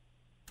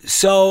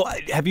 So,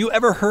 have you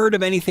ever heard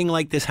of anything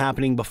like this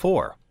happening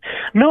before?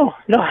 No,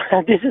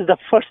 this is the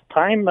first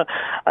time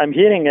I'm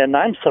hearing, and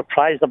I'm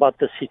surprised about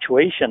the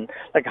situation.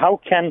 Like,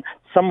 how can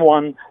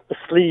someone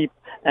sleep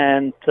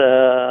and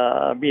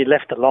be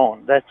left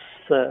alone? That's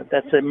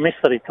a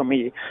mystery to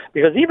me.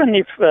 Because even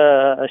if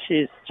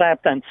she's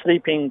trapped and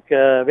sleeping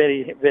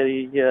very,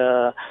 very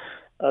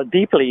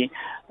deeply,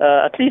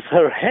 at least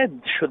her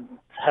head should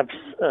have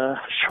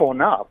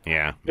shown up.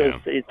 Yeah.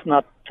 Because it's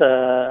not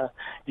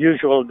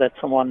usual that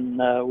someone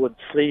would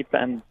sleep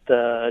and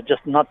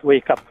just not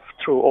wake up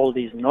through all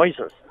these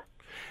noises.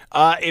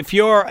 If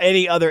you're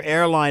any other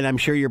airline, I'm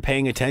sure you're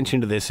paying attention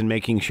to this and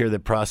making sure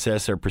that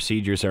process or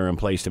procedures are in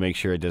place to make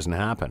sure it doesn't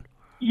happen.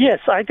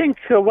 Yes, I think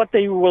what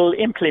they will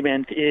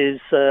implement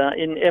is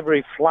in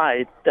every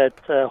flight that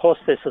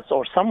hostesses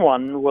or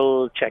someone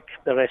will check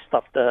the rest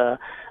of the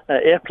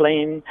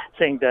airplane,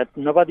 saying that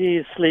nobody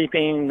is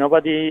sleeping,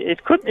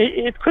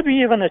 it could be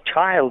even a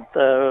child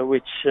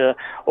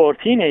or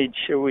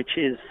teenage which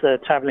is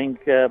traveling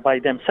by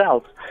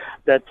themselves,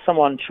 that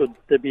someone should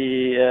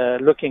be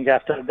looking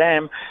after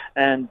them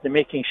and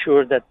making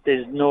sure that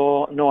there's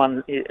no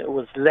one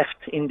was left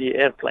in the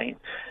airplane.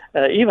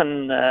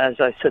 Even,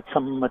 as I said,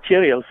 some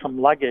material, some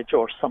luggage,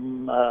 or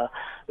some,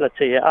 let's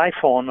say,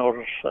 iPhone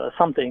or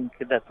something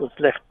that was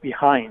left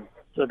behind,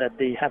 so that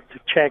they have to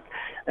check.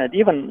 And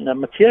even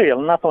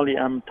material, not only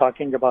I'm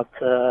talking about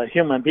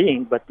human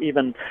being, but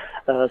even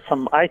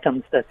some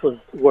items that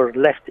were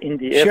left in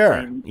the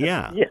airplane. Sure,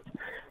 yeah. Yes.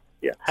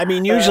 Yeah. I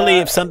mean, usually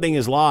if something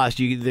is lost,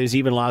 there's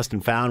even lost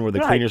and found where the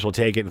Right. cleaners will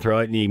take it and throw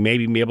it, and you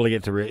maybe be able to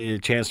get a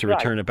chance to Right.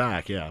 return it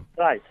back. Yeah.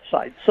 Right.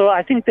 So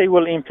I think they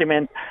will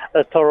implement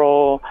a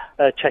thorough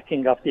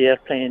checking of the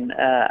airplane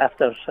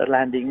after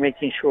landing,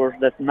 making sure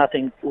that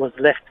nothing was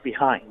left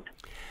behind.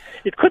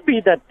 It could be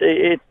that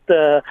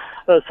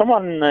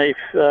someone, if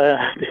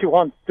they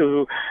want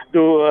to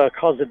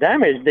cause the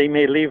damage, they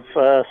may leave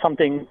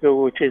something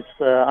which is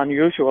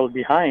unusual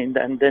behind,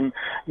 and then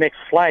next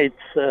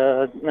flights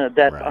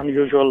that Right.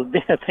 unusual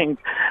thing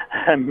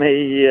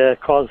may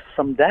cause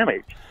some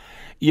damage.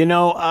 You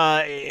know,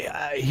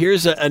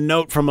 here's a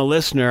note from a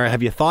listener.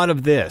 Have you thought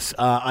of this?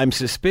 I'm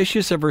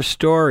suspicious of her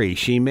story.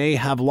 She may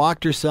have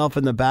locked herself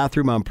in the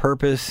bathroom on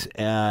purpose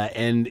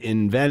and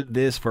invent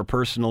this for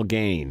personal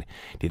gain.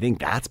 Do you think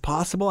that's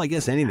possible? I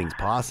guess anything's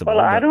possible.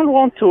 Well, I but- don't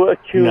want to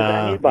accuse No,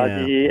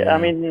 anybody. yeah. I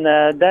mean,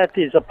 that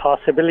is a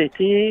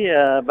possibility,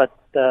 but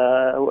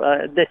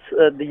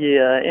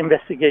the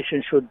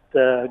investigation should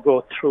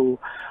go through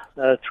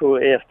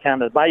Air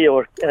Canada by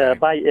Air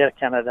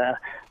Canada.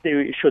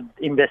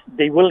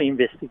 They will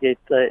investigate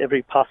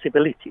every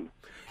possibility.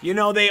 You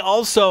know, they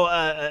also,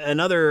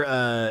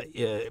 another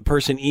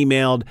person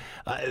emailed,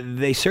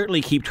 they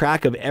certainly keep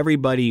track of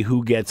everybody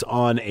who gets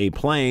on a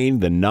plane,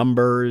 the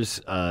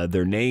numbers,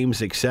 their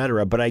names,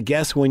 etc. But I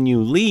guess when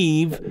you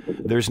leave,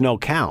 there's no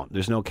count.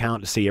 There's no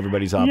count to see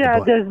everybody's off the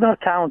plane. There's no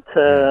count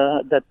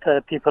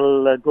that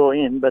people go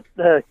in, but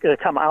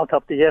come out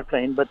of the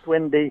airplane. But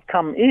when they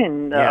come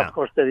in, of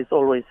course, there is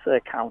always a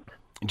count.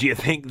 Do you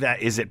think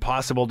is it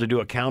possible to do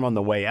a count on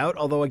the way out?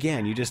 Although,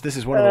 again, this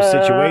is one of those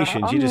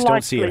situations, you just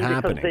don't see it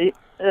happening.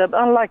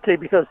 Unlikely,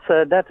 because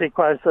that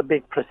requires a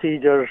big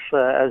procedure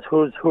as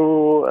who's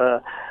who.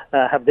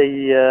 Have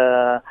they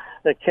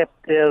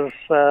kept their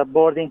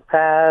boarding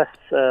pass?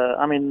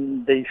 I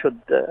mean, they should.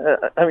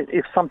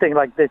 If something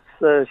like this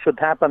should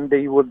happen,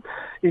 they would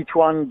each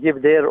one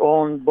give their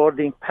own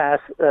boarding pass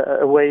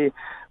away,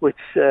 which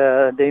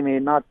they may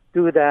not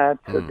do that.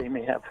 They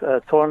may have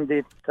torn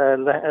it,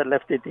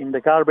 left it in the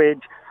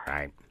garbage.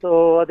 Right.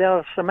 So there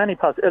are so many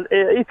possibilities.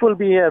 It will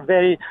be a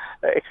very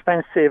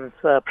expensive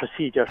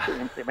procedure to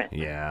implement.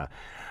 Yeah.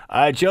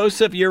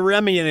 Joseph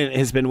Yeremian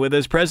has been with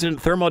us, President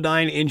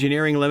Thermodyne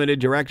Engineering Limited,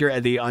 Director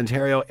at the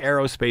Ontario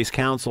Aerospace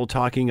Council,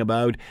 talking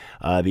about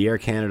the Air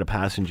Canada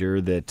passenger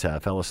that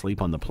fell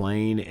asleep on the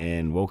plane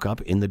and woke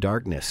up in the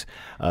darkness.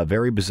 A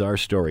very bizarre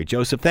story.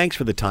 Joseph, thanks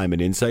for the time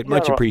and insight.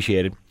 Much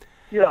appreciated.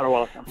 You are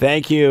welcome.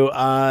 Thank you.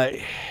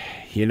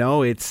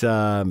 It's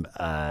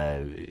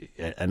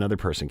another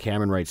person.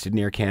 Cameron writes, didn't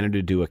Air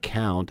Canada do a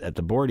count at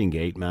the boarding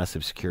gate?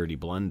 Massive security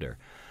blunder.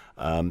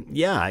 As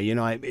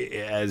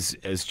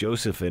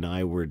Joseph and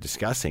I were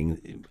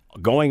discussing,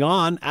 going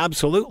on,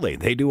 absolutely.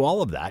 They do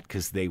all of that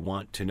because they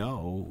want to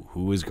know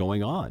who is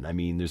going on. I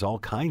mean, there's all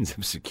kinds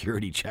of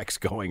security checks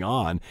going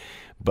on,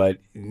 but,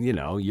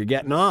 you're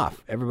getting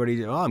off.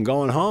 Everybody, I'm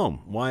going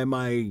home. Why am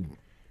I...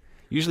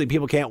 Usually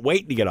people can't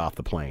wait to get off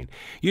the plane.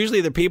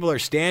 Usually the people are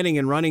standing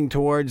and running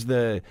towards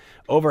the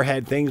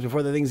overhead things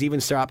before the things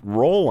even stop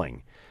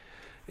rolling.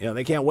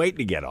 They can't wait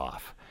to get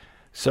off.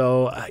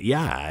 So,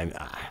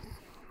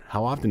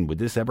 how often would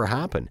this ever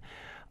happen?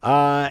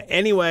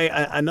 Anyway,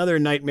 another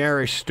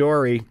nightmarish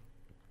story.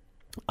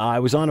 I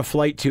was on a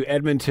flight to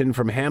Edmonton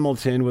from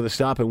Hamilton with a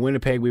stop in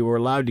Winnipeg. We were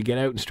allowed to get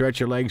out and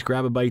stretch our legs,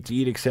 grab a bite to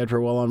eat,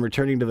 etc. While on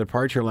returning to the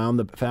departure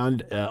lounge,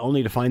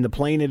 only to find the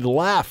plane had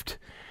left.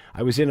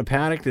 I was in a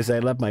panic as I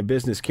left my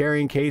business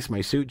carrying case,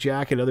 my suit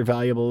jacket, other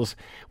valuables,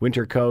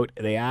 winter coat.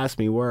 They asked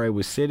me where I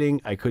was sitting.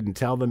 I couldn't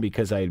tell them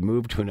because I had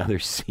moved to another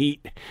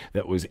seat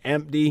that was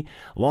empty.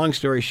 Long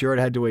story short,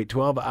 I had to wait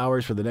 12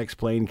 hours for the next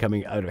plane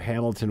coming out of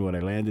Hamilton. When I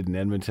landed in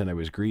Edmonton, I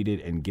was greeted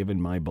and given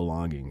my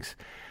belongings.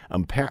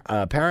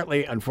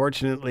 Apparently,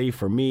 unfortunately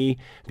for me,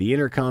 the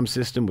intercom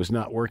system was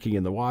not working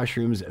in the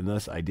washrooms, and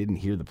thus I didn't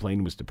hear the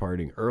plane was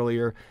departing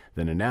earlier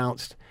than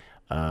announced.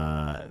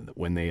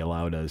 When they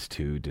allowed us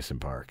to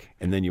disembark.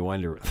 And then you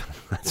wonder,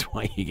 that's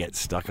why you get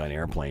stuck on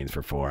airplanes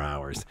for 4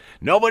 hours.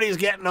 Nobody's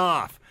getting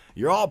off.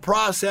 You're all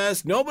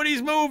processed.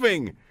 Nobody's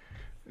moving.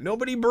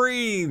 Nobody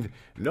breathe.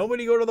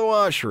 Nobody go to the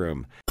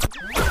washroom.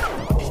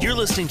 You're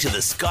listening to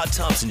the Scott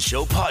Thompson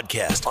Show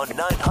podcast on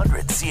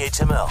 900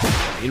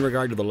 CHML. In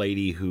regard to the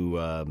lady who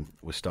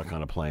was stuck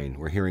on a plane,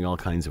 we're hearing all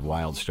kinds of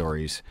wild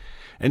stories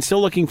and still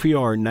looking for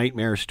your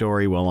nightmare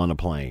story while on a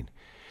plane.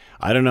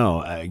 I don't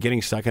know.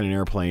 Getting stuck in an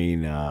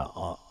airplane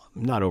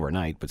not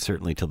overnight, but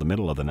certainly till the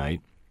middle of the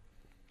night,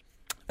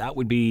 that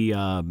would be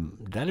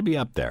that'd be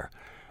up there.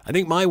 I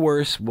think my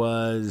worst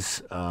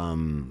was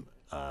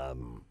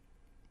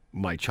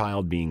my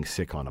child being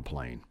sick on a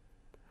plane.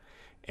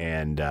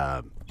 And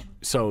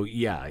so,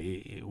 yeah,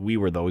 we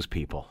were those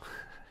people.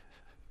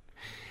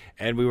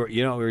 And we were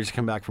just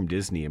coming back from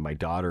Disney, and my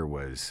daughter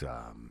was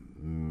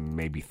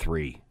maybe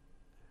 3.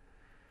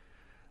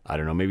 I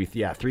don't know, maybe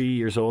 3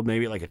 years old,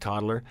 maybe like a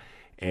toddler.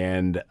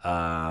 And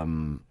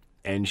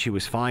she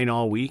was fine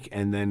all week,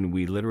 and then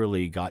we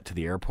literally got to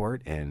the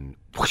airport, and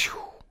whoosh,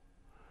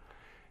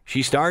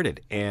 she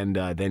started, and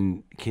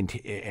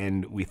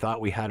and we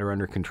thought we had her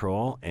under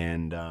control,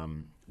 and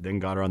then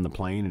got her on the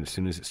plane, and as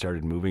soon as it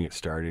started moving, it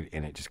started,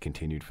 and it just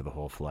continued for the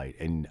whole flight.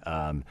 And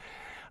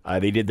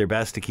they did their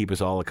best to keep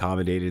us all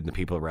accommodated, and the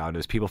people around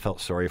us. People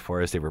felt sorry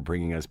for us. They were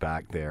bringing us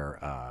back their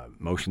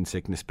motion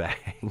sickness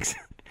bags.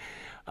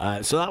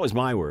 So that was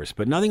my worst,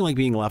 but nothing like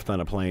being left on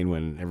a plane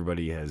when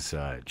everybody has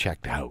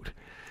checked out.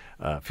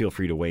 Feel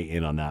free to weigh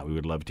in on that. We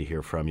would love to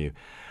hear from you.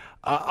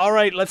 All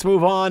right, let's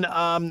move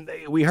on.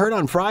 We heard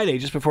on Friday,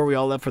 just before we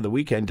all left for the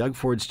weekend, Doug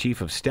Ford's chief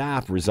of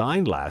staff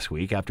resigned last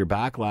week after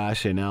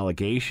backlash and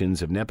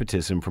allegations of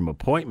nepotism from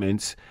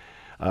appointing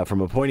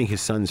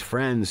his son's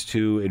friends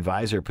to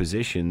advisor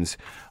positions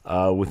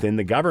within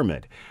the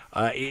government.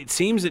 It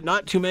seems that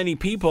not too many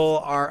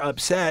people are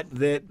upset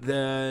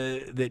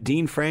that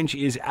Dean French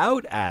is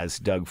out as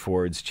Doug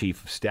Ford's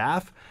chief of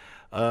staff.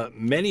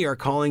 Many are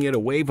calling it a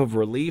wave of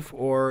relief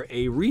or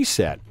a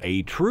reset,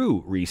 a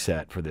true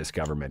reset for this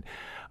government.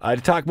 To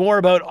talk more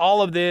about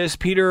all of this,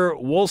 Peter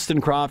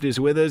Wollstonecroft is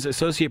with us,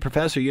 Associate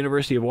Professor,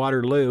 University of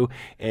Waterloo,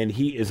 and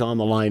he is on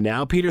the line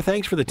now. Peter,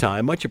 thanks for the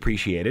time. Much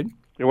appreciated.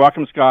 You're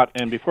welcome, Scott.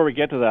 And before we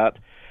get to that,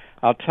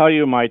 I'll tell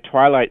you my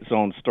Twilight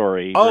Zone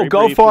story. Oh,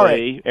 go for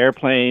it.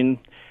 Airplane.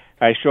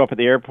 I show up at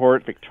the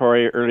airport,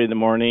 Victoria, early in the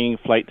morning,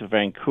 flight to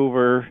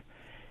Vancouver.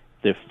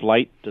 The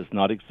flight does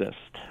not exist.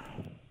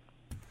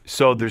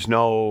 So there's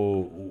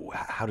no...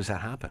 How does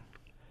that happen?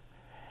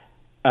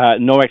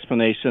 No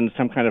explanation.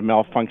 Some kind of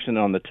malfunction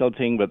on the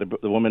tilting, but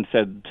the woman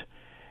said...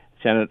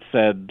 Janet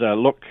said,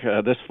 look,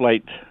 this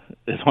flight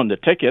is on the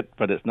ticket,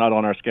 but it's not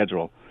on our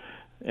schedule.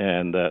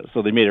 And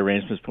so they made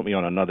arrangements to put me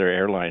on another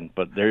airline.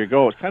 But there you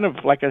go. It's kind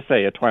of, like I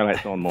say, a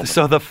Twilight Zone moment.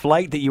 So the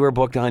flight that you were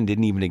booked on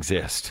didn't even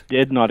exist?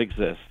 Did not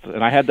exist.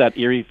 And I had that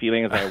eerie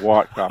feeling as I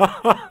walked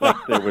up, like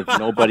there was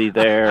nobody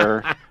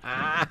there.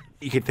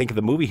 You could think of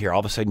the movie here. All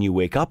of a sudden you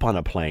wake up on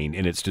a plane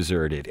and it's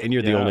deserted and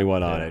you're the only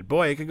one on it.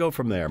 Boy, it could go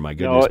from there. My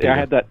goodness. No, I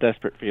had that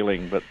desperate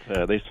feeling, but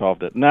they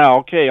solved it. Now,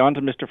 okay, on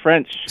to Mr.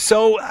 French.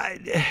 So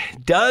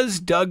does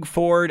Doug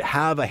Ford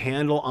have a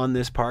handle on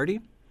this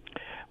party?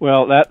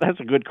 Well,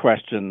 that's a good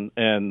question,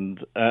 and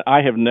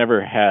I have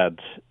never had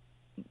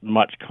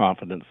much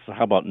confidence.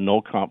 How about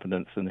no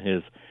confidence in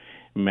his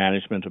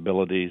management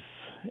abilities?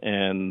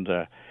 And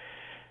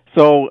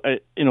so,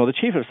 the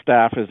chief of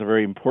staff is a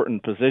very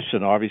important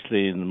position,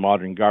 obviously, in the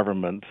modern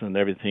government, and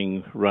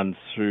everything runs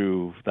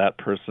through that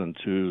person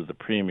to the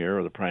premier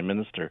or the prime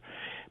minister.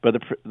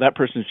 But that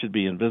person should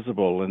be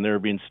invisible, and there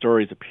have been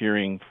stories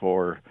appearing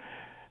for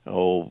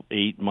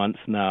 8 months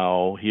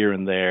now, here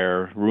and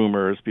there,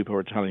 rumors. People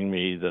were telling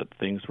me that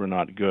things were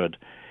not good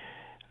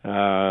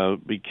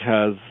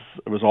because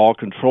it was all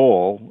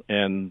control.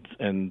 And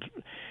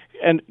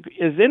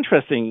it's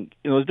interesting,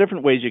 there's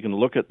different ways you can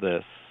look at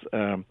this.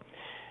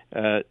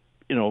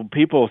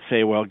 People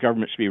say, well,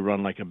 government should be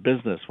run like a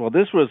business. Well,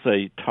 this was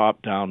a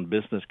top-down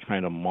business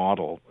kind of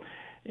model.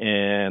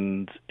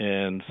 And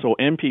so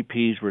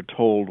MPPs were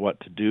told what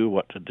to do,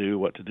 what to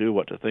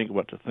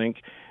think,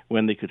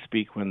 when they could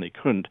speak, when they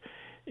couldn't.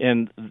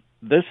 And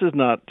this is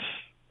not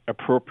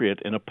appropriate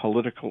in a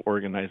political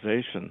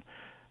organization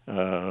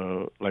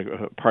like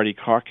a party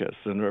caucus,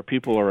 and where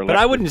people are elected. But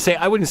I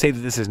wouldn't say that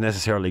this is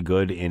necessarily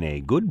good in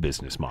a good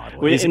business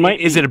model. Well,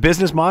 is it a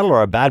business model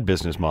or a bad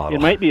business model?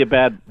 It might be a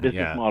bad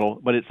business model,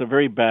 but it's a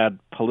very bad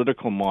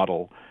political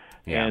model.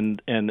 Yeah.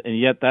 And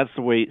yet that's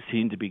the way it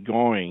seemed to be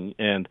going.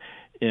 And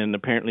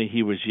apparently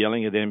he was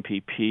yelling at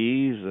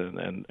MPPs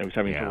and was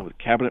having trouble with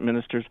cabinet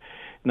ministers.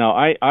 Now,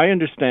 I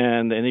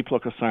understand, any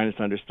political scientist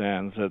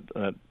understands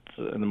that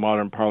in the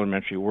modern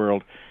parliamentary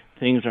world,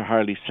 things are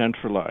highly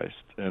centralized.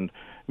 And,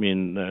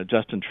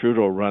 Justin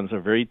Trudeau runs a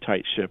very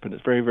tight ship, and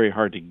it's very, very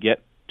hard to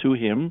get to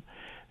him.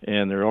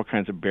 And there are all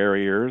kinds of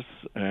barriers,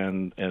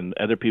 and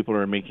other people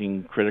are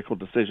making critical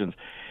decisions.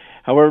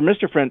 However,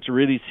 Mr. French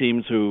really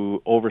seems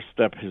to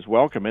overstep his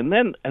welcome. And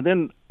then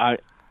I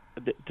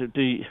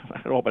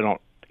hope I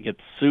don't get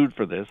sued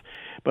for this,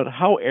 but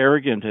how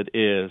arrogant it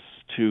is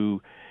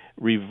to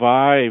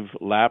revive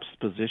lapsed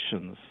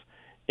positions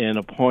and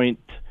appoint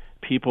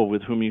people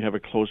with whom you have a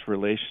close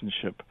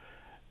relationship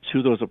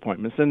to those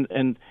appointments.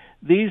 And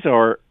these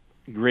are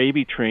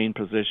gravy-train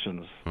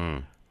positions,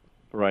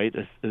 right?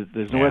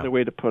 There's no other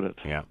way to put it.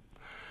 Yeah.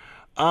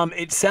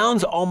 It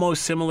sounds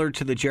almost similar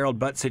to the Gerald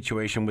Butt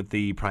situation with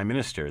the Prime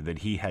Minister, that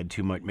he had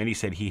too much. Many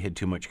said he had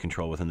too much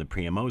control within the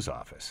PMO's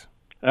office.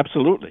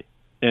 Absolutely.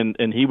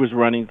 and he was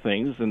running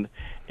things, and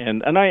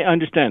I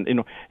understand,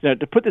 now,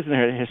 to put this in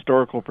a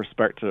historical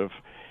perspective,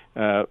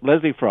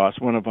 Leslie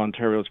Frost, one of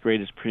Ontario's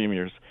greatest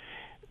premiers,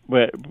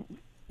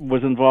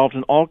 was involved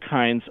in all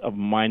kinds of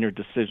minor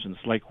decisions,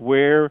 like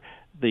where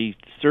the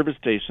service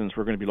stations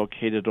were going to be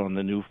located on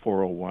the new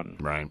 401.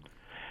 Right.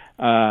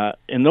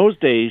 In those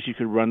days, you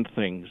could run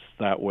things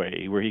that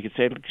way, where he could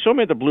say, "Show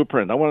me the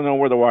blueprint. I want to know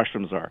where the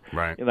washrooms are."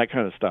 Right. That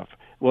kind of stuff.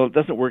 Well, it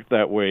doesn't work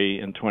that way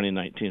in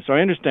 2019. So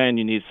I understand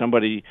you need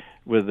somebody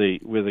with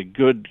a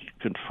good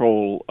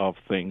control of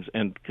things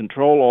and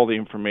control all the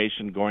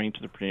information going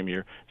to the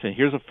premier, saying,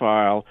 "Here's a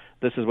file.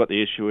 This is what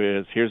the issue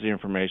is. Here's the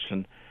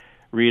information.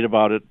 Read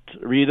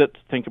it,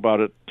 think about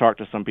it, talk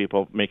to some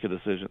people, make a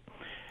decision."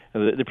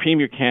 The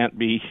premier can't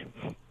be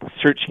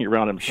searching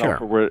around himself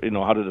for where,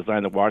 how to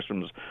design the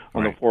washrooms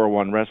on the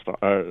 401 rest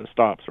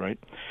stops, right?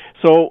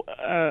 So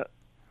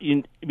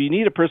you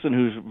need a person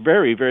who's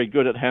very, very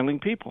good at handling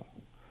people,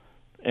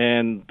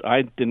 and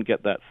I didn't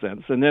get that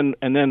sense. And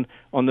then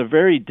on the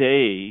very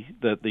day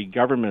that the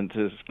government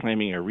is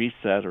claiming a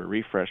reset or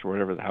refresh or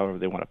however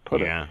they want to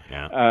put it,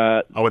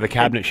 with a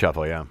cabinet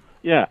shuffle,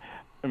 yeah.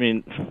 I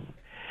mean.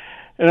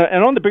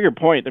 And on the bigger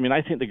point,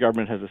 I think the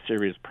government has a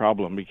serious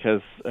problem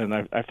because, and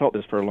I felt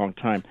this for a long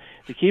time,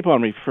 they keep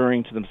on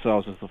referring to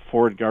themselves as the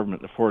Ford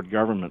government.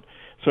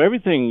 So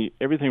everything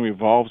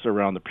revolves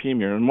around the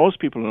premier, and most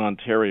people in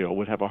Ontario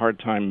would have a hard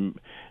time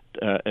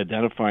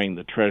identifying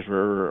the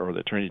treasurer or the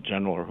attorney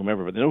general or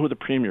whomever, but they know who the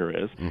premier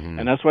is,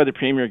 and that's why the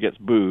premier gets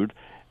booed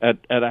at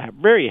a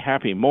very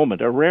happy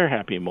moment, a rare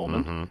happy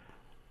moment.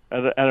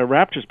 At a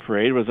Raptors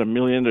parade was 1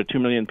 million or 2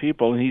 million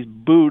people, and he's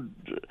booed.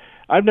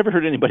 I've never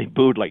heard anybody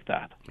booed like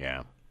that.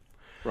 Yeah.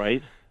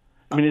 Right?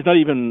 It's not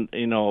even,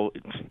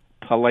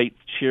 polite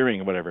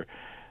cheering or whatever.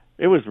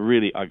 It was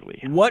really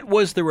ugly. What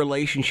was the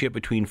relationship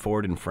between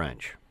Ford and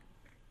French?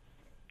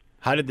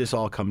 How did this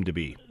all come to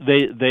be?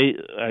 They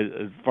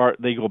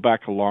go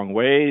back a long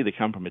way. They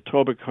come from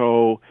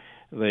Etobicoke.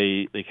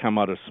 They come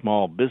out of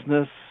small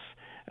business,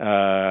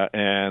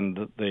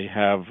 and they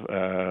have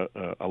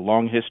a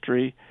long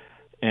history.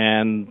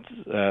 And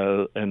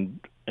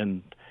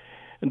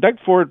Doug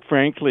Ford,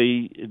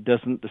 frankly,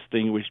 doesn't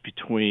distinguish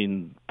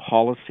between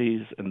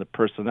policies and the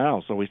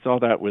personnel. So we saw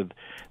that with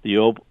the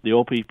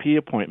OPP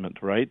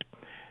appointment, right,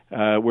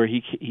 where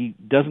he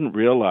doesn't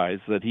realize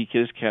that he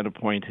just can't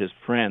appoint his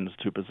friends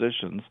to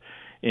positions,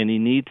 and he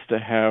needs to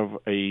have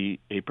a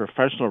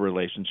professional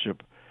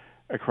relationship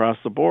across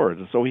the board.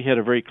 And so he had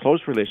a very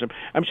close relationship.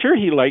 I'm sure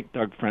he liked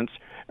Doug French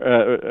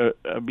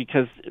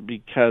because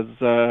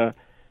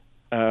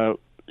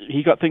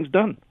he got things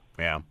done.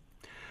 Yeah.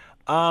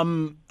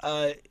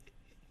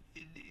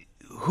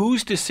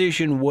 Whose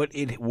decision would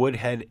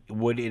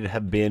it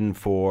have been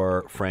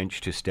for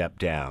French to step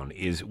down?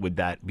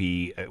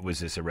 Was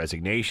this a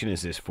resignation?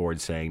 Is this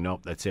Ford saying,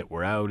 "Nope, that's it,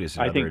 we're out"? Is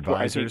it other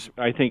advisors?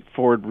 I think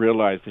Ford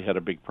realized he had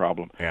a big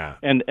problem. Yeah.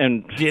 And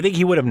do you think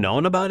he would have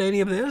known about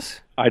any of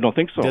this? I don't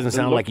think so. It doesn't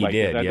sound like he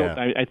did.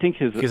 I think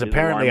his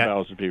alarm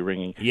bells would be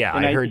ringing. Yeah,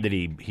 and I heard that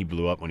he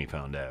blew up when he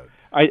found out.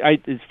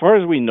 As far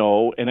as we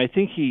know, and I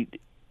think he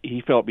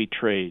felt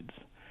betrayed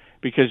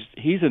because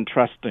he's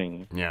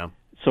entrusting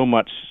so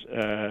much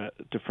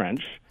to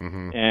French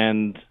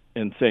and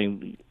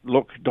saying,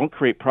 "Look, don't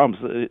create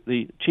problems."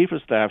 The chief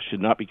of staff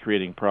should not be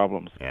creating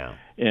problems. Yeah.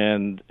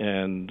 And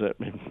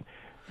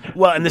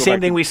well, and the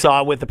same thing we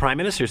saw with the Prime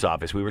Minister's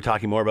office. We were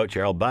talking more about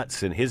Gerald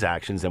Butts and his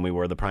actions than we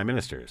were the Prime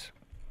Minister's.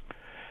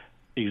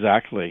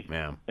 Exactly.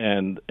 Yeah.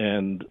 And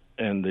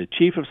the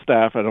chief of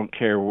staff, I don't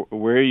care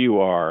where you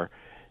are,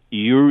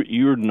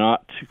 you're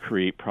not to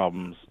create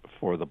problems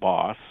for the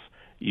boss.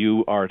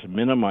 You are to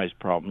minimize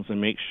problems and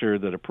make sure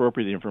that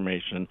appropriate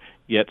information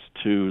gets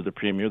to the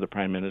premier, the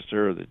prime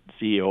minister, or the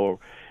CEO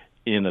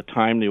in a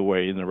timely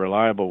way, in a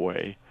reliable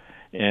way,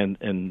 and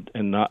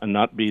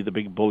not be the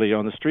big bully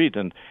on the street.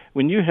 And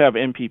when you have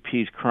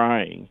MPPs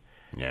crying,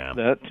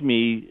 that to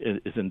me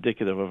is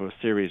indicative of a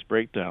serious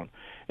breakdown.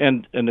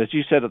 And as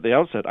you said at the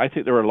outset, I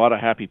think there were a lot of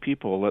happy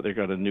people that they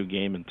got a new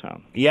game in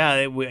town.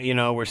 Yeah,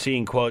 we're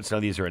seeing quotes. Now,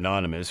 these are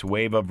anonymous.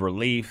 Wave of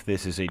relief.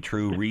 This is a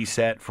true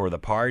reset for the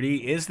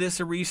party. Is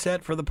this a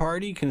reset for the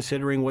party,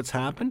 considering what's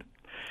happened?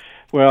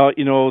 Well,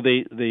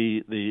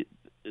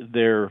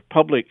 their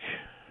public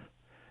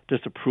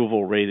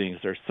disapproval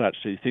ratings are such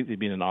that you think they've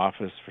been in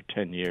office for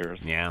 10 years.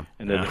 Yeah.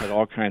 And they've had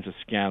all kinds of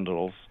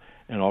scandals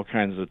and all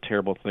kinds of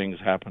terrible things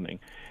happening.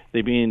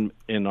 They've been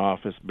in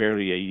office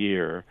barely a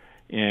year.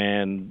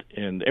 And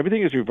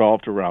everything has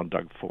revolved around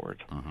Doug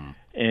Ford,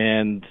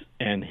 and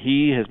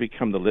he has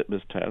become the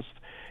litmus test.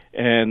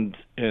 And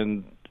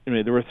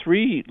there were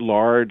 3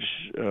 large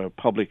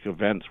public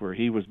events where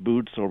he was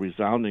booed so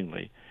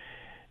resoundingly.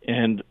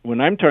 And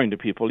when I'm talking to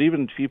people,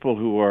 even people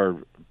who are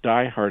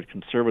diehard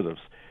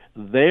conservatives,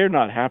 they're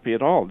not happy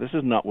at all. This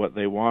is not what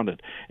they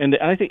wanted. And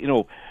I think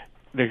to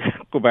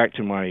go back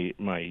to my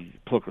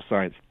political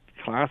science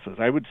classes,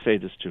 I would say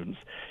to students,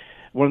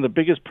 one of the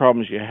biggest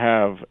problems you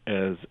have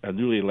as a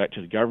newly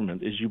elected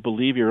government is you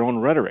believe your own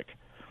rhetoric.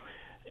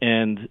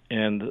 and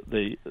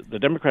the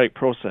democratic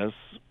process,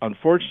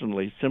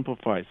 unfortunately,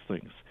 simplifies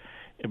things.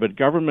 But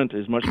government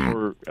is much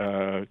more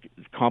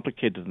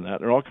complicated than that.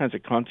 There are all kinds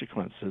of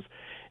consequences.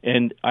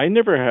 And I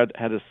never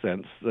had a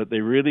sense that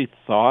they really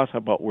thought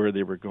about where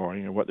they were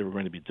going or what they were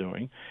going to be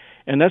doing.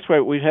 And that's why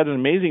we've had an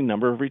amazing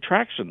number of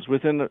retractions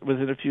within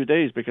a few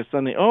days, because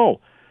suddenly,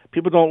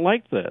 people don't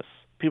like this.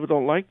 People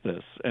don't like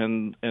this.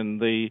 And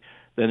they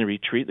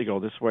retreat. They go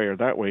this way or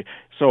that way.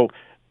 So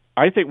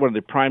I think one of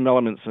the prime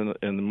elements in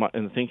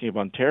the thinking of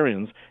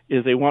Ontarians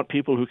is they want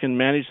people who can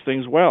manage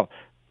things well.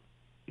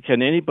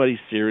 Can anybody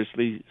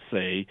seriously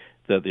say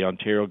that the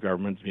Ontario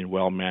government's been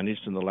well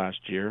managed in the last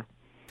year?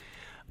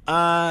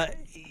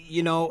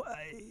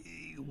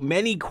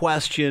 Many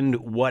questioned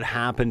what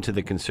happened to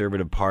the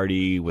Conservative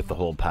Party with the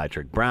whole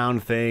Patrick Brown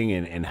thing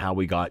and how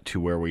we got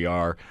to where we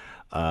are.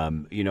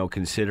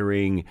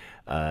 Considering,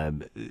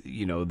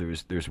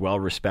 there's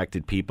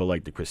well-respected people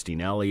like the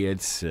Christine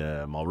Elliots,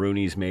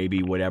 Mulrooney's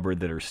maybe, whatever,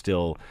 that are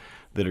still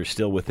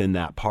within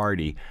that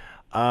party.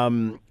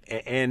 And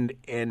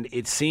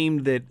it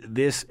seemed that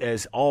this,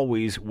 as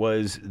always,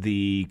 was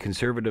the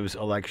Conservatives'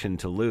 election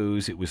to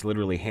lose. It was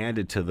literally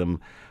handed to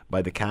them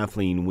by the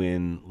Kathleen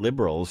Wynne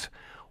Liberals.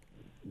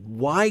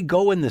 Why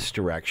go in this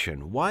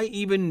direction? Why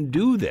even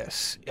do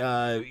this?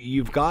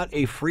 You've got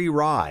a free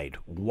ride.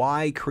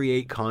 Why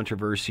create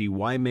controversy?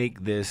 Why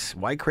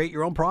create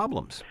your own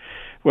problems?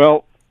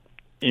 Well,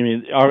 I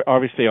mean,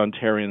 obviously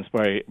Ontarians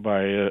by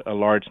a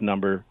large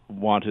number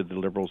wanted the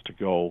Liberals to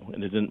go,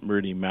 and it didn't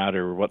really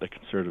matter what the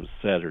Conservatives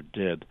said or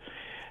did.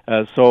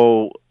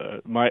 So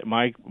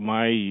my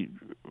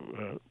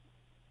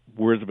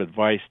words of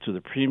advice to the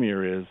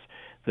Premier is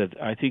that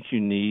I think you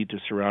need to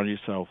surround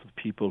yourself with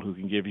people who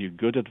can give you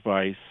good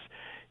advice,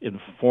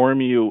 inform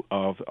you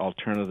of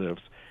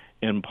alternatives.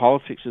 And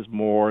politics is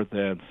more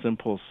than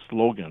simple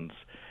slogans.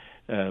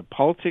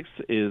 Politics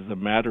is a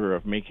matter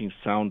of making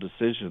sound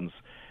decisions.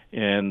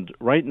 And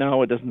right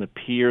now, it doesn't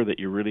appear that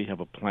you really have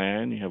a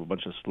plan. You have a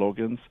bunch of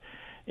slogans,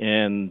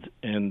 and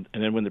then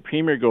when the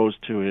Premier goes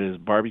to his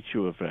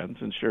barbecue event,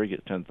 and sure, he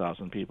gets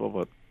 10,000 people,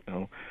 but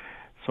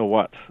so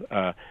what?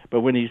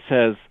 But when he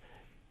says,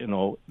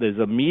 there's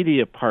a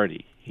media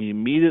party, he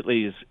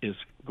immediately is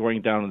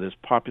going down this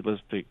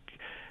populistic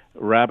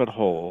rabbit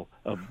hole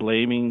of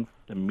blaming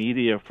the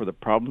media for the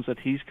problems that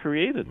he's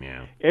created.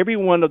 Yeah. Every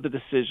one of the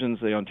decisions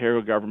the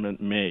Ontario government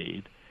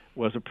made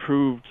was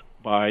approved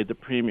by the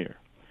Premier.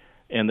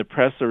 And the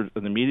press and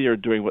the media are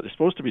doing what they're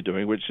supposed to be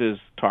doing, which is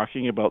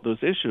talking about those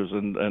issues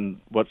and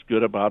what's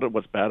good about it,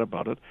 what's bad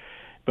about it.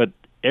 But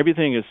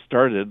everything is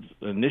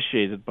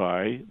initiated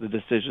by the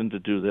decision to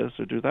do this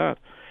or do that.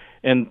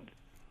 And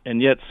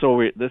yet,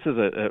 this is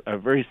a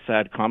very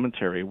sad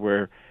commentary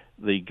where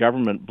the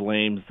government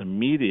blames the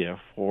media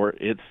for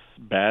its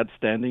bad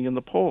standing in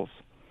the polls.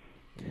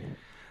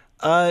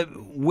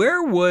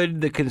 Where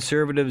would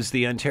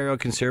the Ontario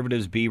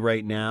Conservatives be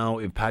right now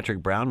if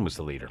Patrick Brown was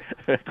the leader?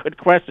 Good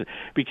question,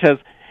 because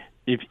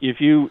the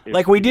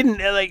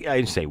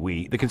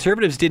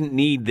Conservatives didn't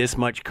need this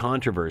much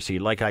controversy.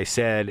 Like I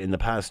said, in the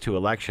past two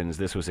elections,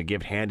 this was a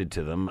gift handed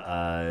to them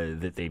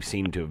that they've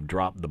seemed to have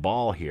dropped the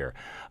ball here.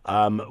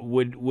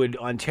 Would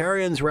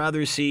Ontarians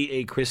rather see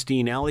a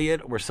Christine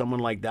Elliott or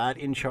someone like that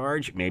in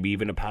charge, maybe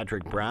even a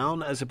Patrick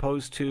Brown, as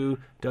opposed to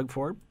Doug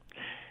Ford?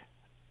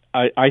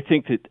 I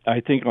think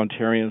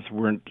Ontarians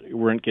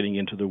weren't getting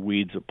into the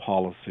weeds of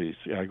policies.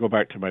 I go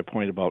back to my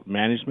point about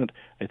management.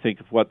 I think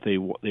what they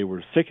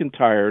were sick and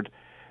tired,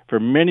 for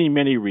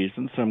many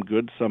reasons, some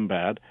good, some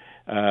bad,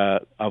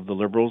 of the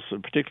Liberals,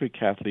 particularly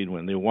Kathleen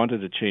Wynne. They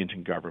wanted a change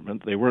in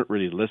government. They weren't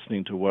really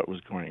listening to what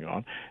was going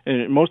on.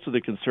 And most of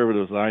the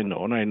Conservatives I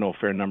know, and I know a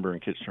fair number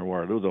in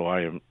Kitchener-Waterloo, though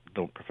I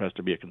don't profess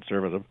to be a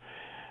Conservative,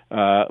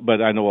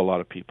 but I know a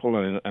lot of people,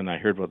 and I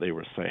heard what they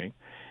were saying,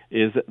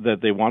 is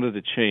that they wanted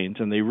a change,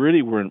 and they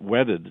really weren't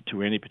wedded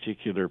to any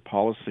particular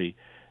policy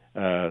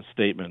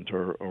statement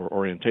or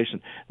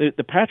orientation.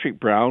 The Patrick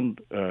Brown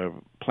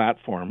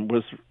platform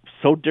was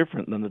so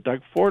different than the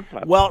Doug Ford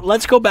platform. Well,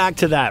 let's go back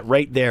to that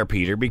right there,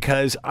 Peter,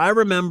 because I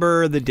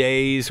remember the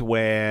days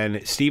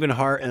when Stephen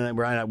Hart, and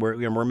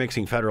we're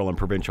mixing federal and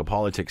provincial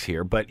politics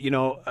here, but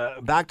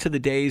back to the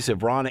days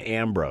of Rona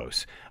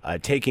Ambrose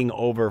taking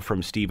over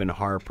from Stephen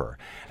Harper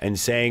and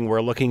saying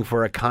we're looking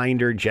for a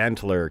kinder,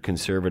 gentler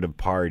Conservative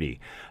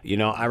Party.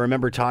 I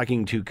remember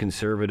talking to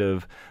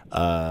Conservative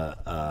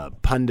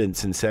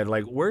pundits and said,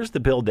 where's the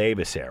Bill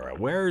Davis era?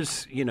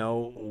 Where's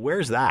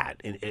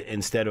that?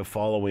 Instead of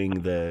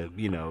following the,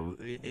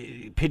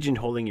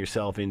 pigeonholing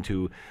yourself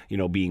into,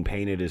 being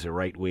painted as a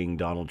right-wing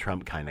Donald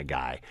Trump kind of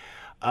guy.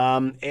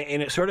 And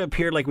it sort of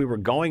appeared like we were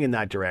going in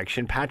that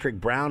direction. Patrick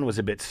Brown was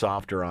a bit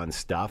softer on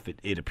stuff,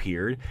 it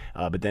appeared,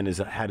 but then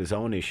had his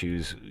own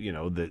issues,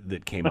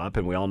 that came up,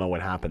 and we all know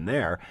what happened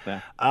there.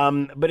 Yeah.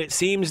 But it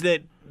seems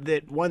that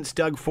once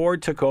Doug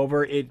Ford took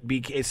over,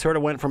 it sort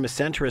of went from a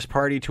centrist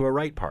party to a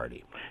right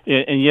party.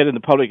 And yet in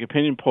the public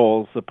opinion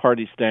polls, the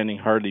party standing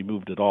hardly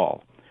moved at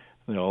all.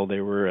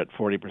 They were at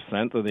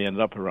 40%, and they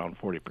ended up around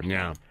 40%.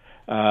 Yeah.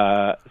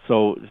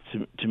 So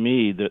to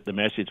me, the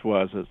message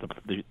was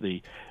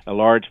that a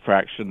large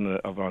fraction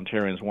of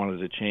Ontarians wanted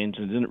to change,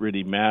 and it didn't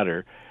really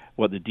matter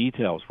what the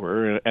details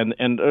were. And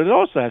it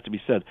also has to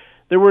be said,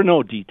 there were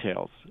no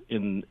details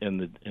in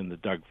the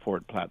Doug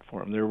Ford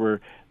platform.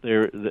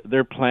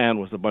 Their plan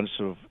was a bunch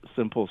of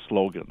simple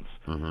slogans,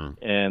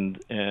 and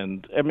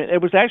I mean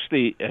it was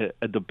actually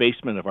a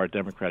debasement of our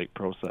democratic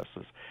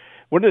processes.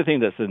 One of the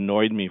things that's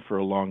annoyed me for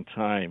a long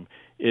time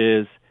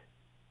is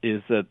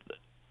that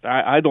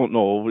I don't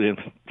know,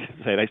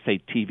 I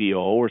say TVO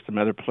or some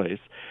other place.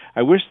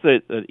 I wish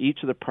that each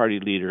of the party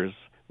leaders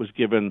was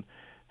given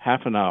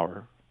half an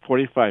hour,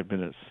 45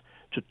 minutes,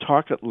 to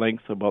talk at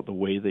length about the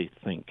way they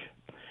think.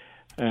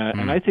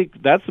 And I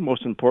think that's the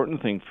most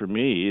important thing for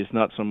me, is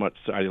not so much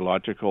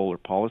ideological or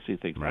policy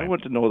things. Right. I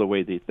want to know the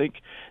way they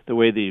think, the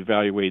way they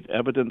evaluate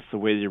evidence, the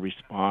way they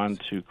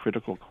respond to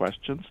critical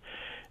questions.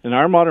 And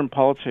our modern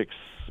politics,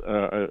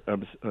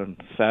 I'm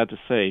sad to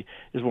say,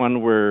 is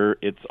one where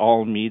it's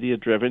all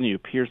media-driven. You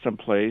appear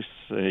someplace,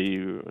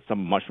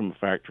 some mushroom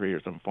factory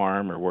or some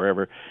farm or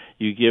wherever.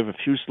 You give a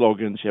few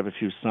slogans, you have a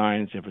few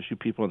signs, you have a few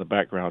people in the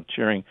background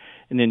cheering,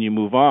 and then you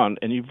move on.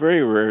 And you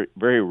very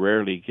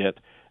rarely get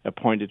a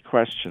pointed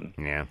question,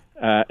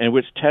 and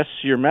which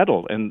tests your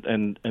mettle.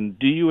 And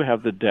do you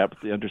have the depth,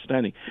 the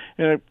understanding?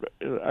 And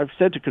I've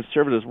said to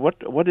Conservatives,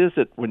 what is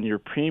it when your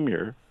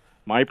premier,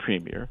 my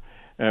premier,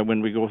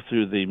 when we go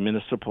through the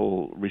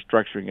municipal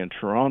restructuring in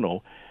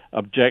Toronto,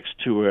 objects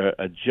to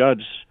a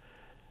judge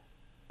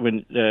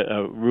when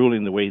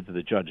ruling the way that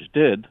the judge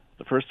did,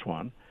 the first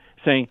one,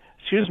 saying,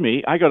 excuse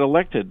me, I got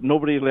elected,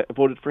 nobody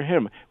voted for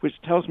him, which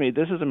tells me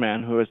this is a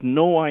man who has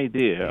no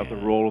idea of the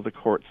role of the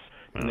courts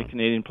in the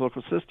Canadian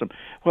political system.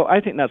 Well,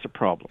 I think that's a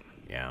problem.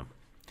 Yeah.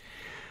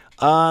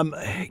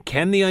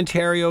 Can the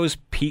Ontario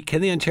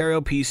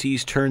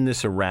PCs turn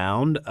this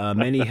around?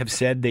 Many have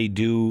said they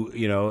do.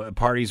 You know,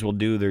 parties will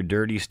do their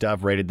dirty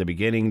stuff right at the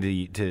beginning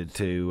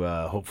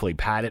to hopefully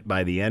pad it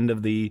by the end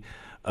of the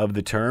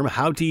term.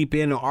 How deep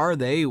in are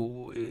they?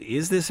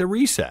 Is this a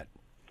reset?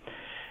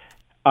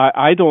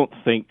 I don't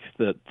think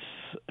that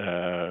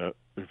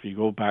if you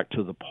go back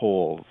to the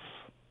polls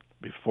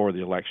before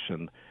the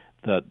election,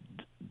 that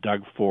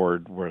Doug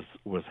Ford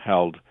was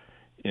held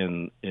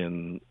in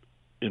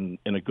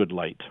a good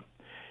light.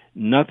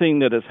 Nothing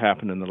that has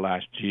happened in the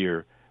last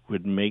year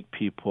would make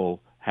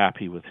people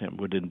happy with him,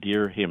 would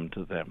endear him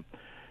to them.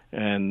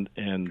 And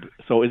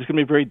so it's going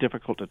to be very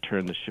difficult to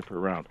turn the ship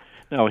around.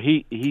 Now,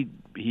 he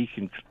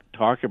can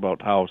talk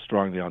about how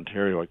strong the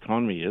Ontario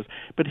economy is,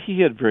 but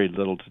he had very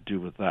little to do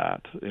with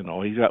that. You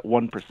know, he's got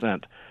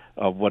 1%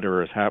 of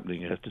whatever is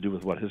happening. It has to do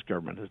with what his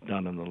government has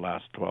done in the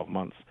last 12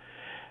 months.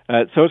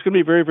 So it's going to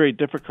be very, very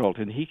difficult,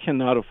 and he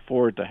cannot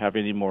afford to have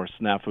any more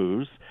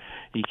snafus.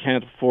 He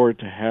can't afford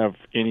to have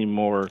any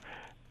more,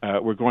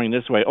 we're going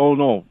this way. Oh,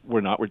 no,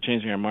 we're not. We're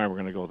changing our mind. We're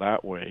going to go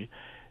that way.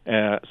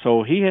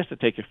 So he has to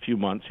take a few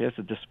months. He has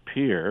to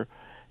disappear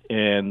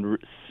and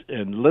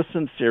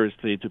listen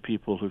seriously to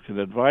people who can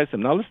advise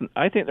him. Now, listen,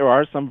 I think there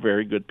are some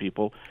very good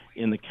people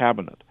in the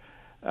cabinet.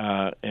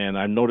 And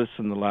I've noticed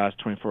in the last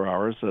 24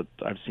 hours that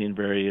I've seen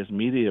various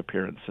media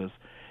appearances,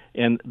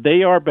 and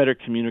they are better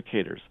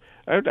communicators.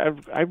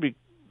 I'd be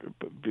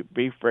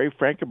very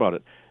frank about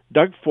it.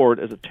 Doug Ford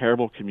is a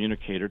terrible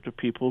communicator to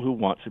people who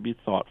want to be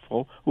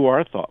thoughtful, who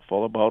are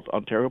thoughtful about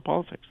Ontario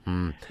politics.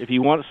 If he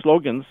wants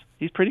slogans,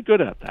 he's pretty good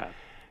at that.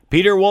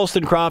 Peter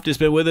Wollstonecroft has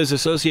been with us,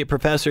 Associate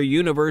Professor,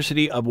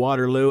 University of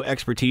Waterloo,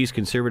 expertise,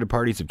 Conservative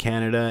Parties of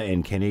Canada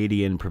and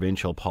Canadian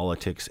provincial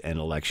politics and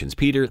elections.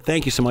 Peter,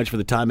 thank you so much for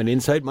the time and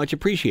insight. Much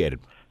appreciated.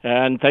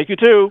 And thank you,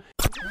 too.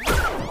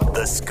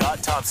 The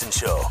Scott Thompson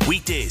Show,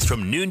 weekdays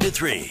from noon to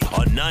 3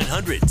 on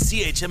 900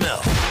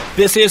 CHML.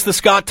 This is the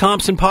Scott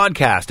Thompson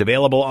Podcast,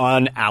 available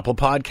on Apple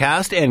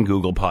Podcast and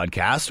Google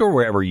Podcast or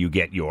wherever you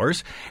get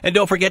yours. And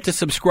don't forget to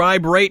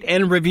subscribe, rate,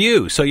 and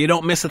review so you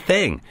don't miss a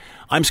thing.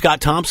 I'm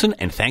Scott Thompson,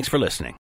 and thanks for listening.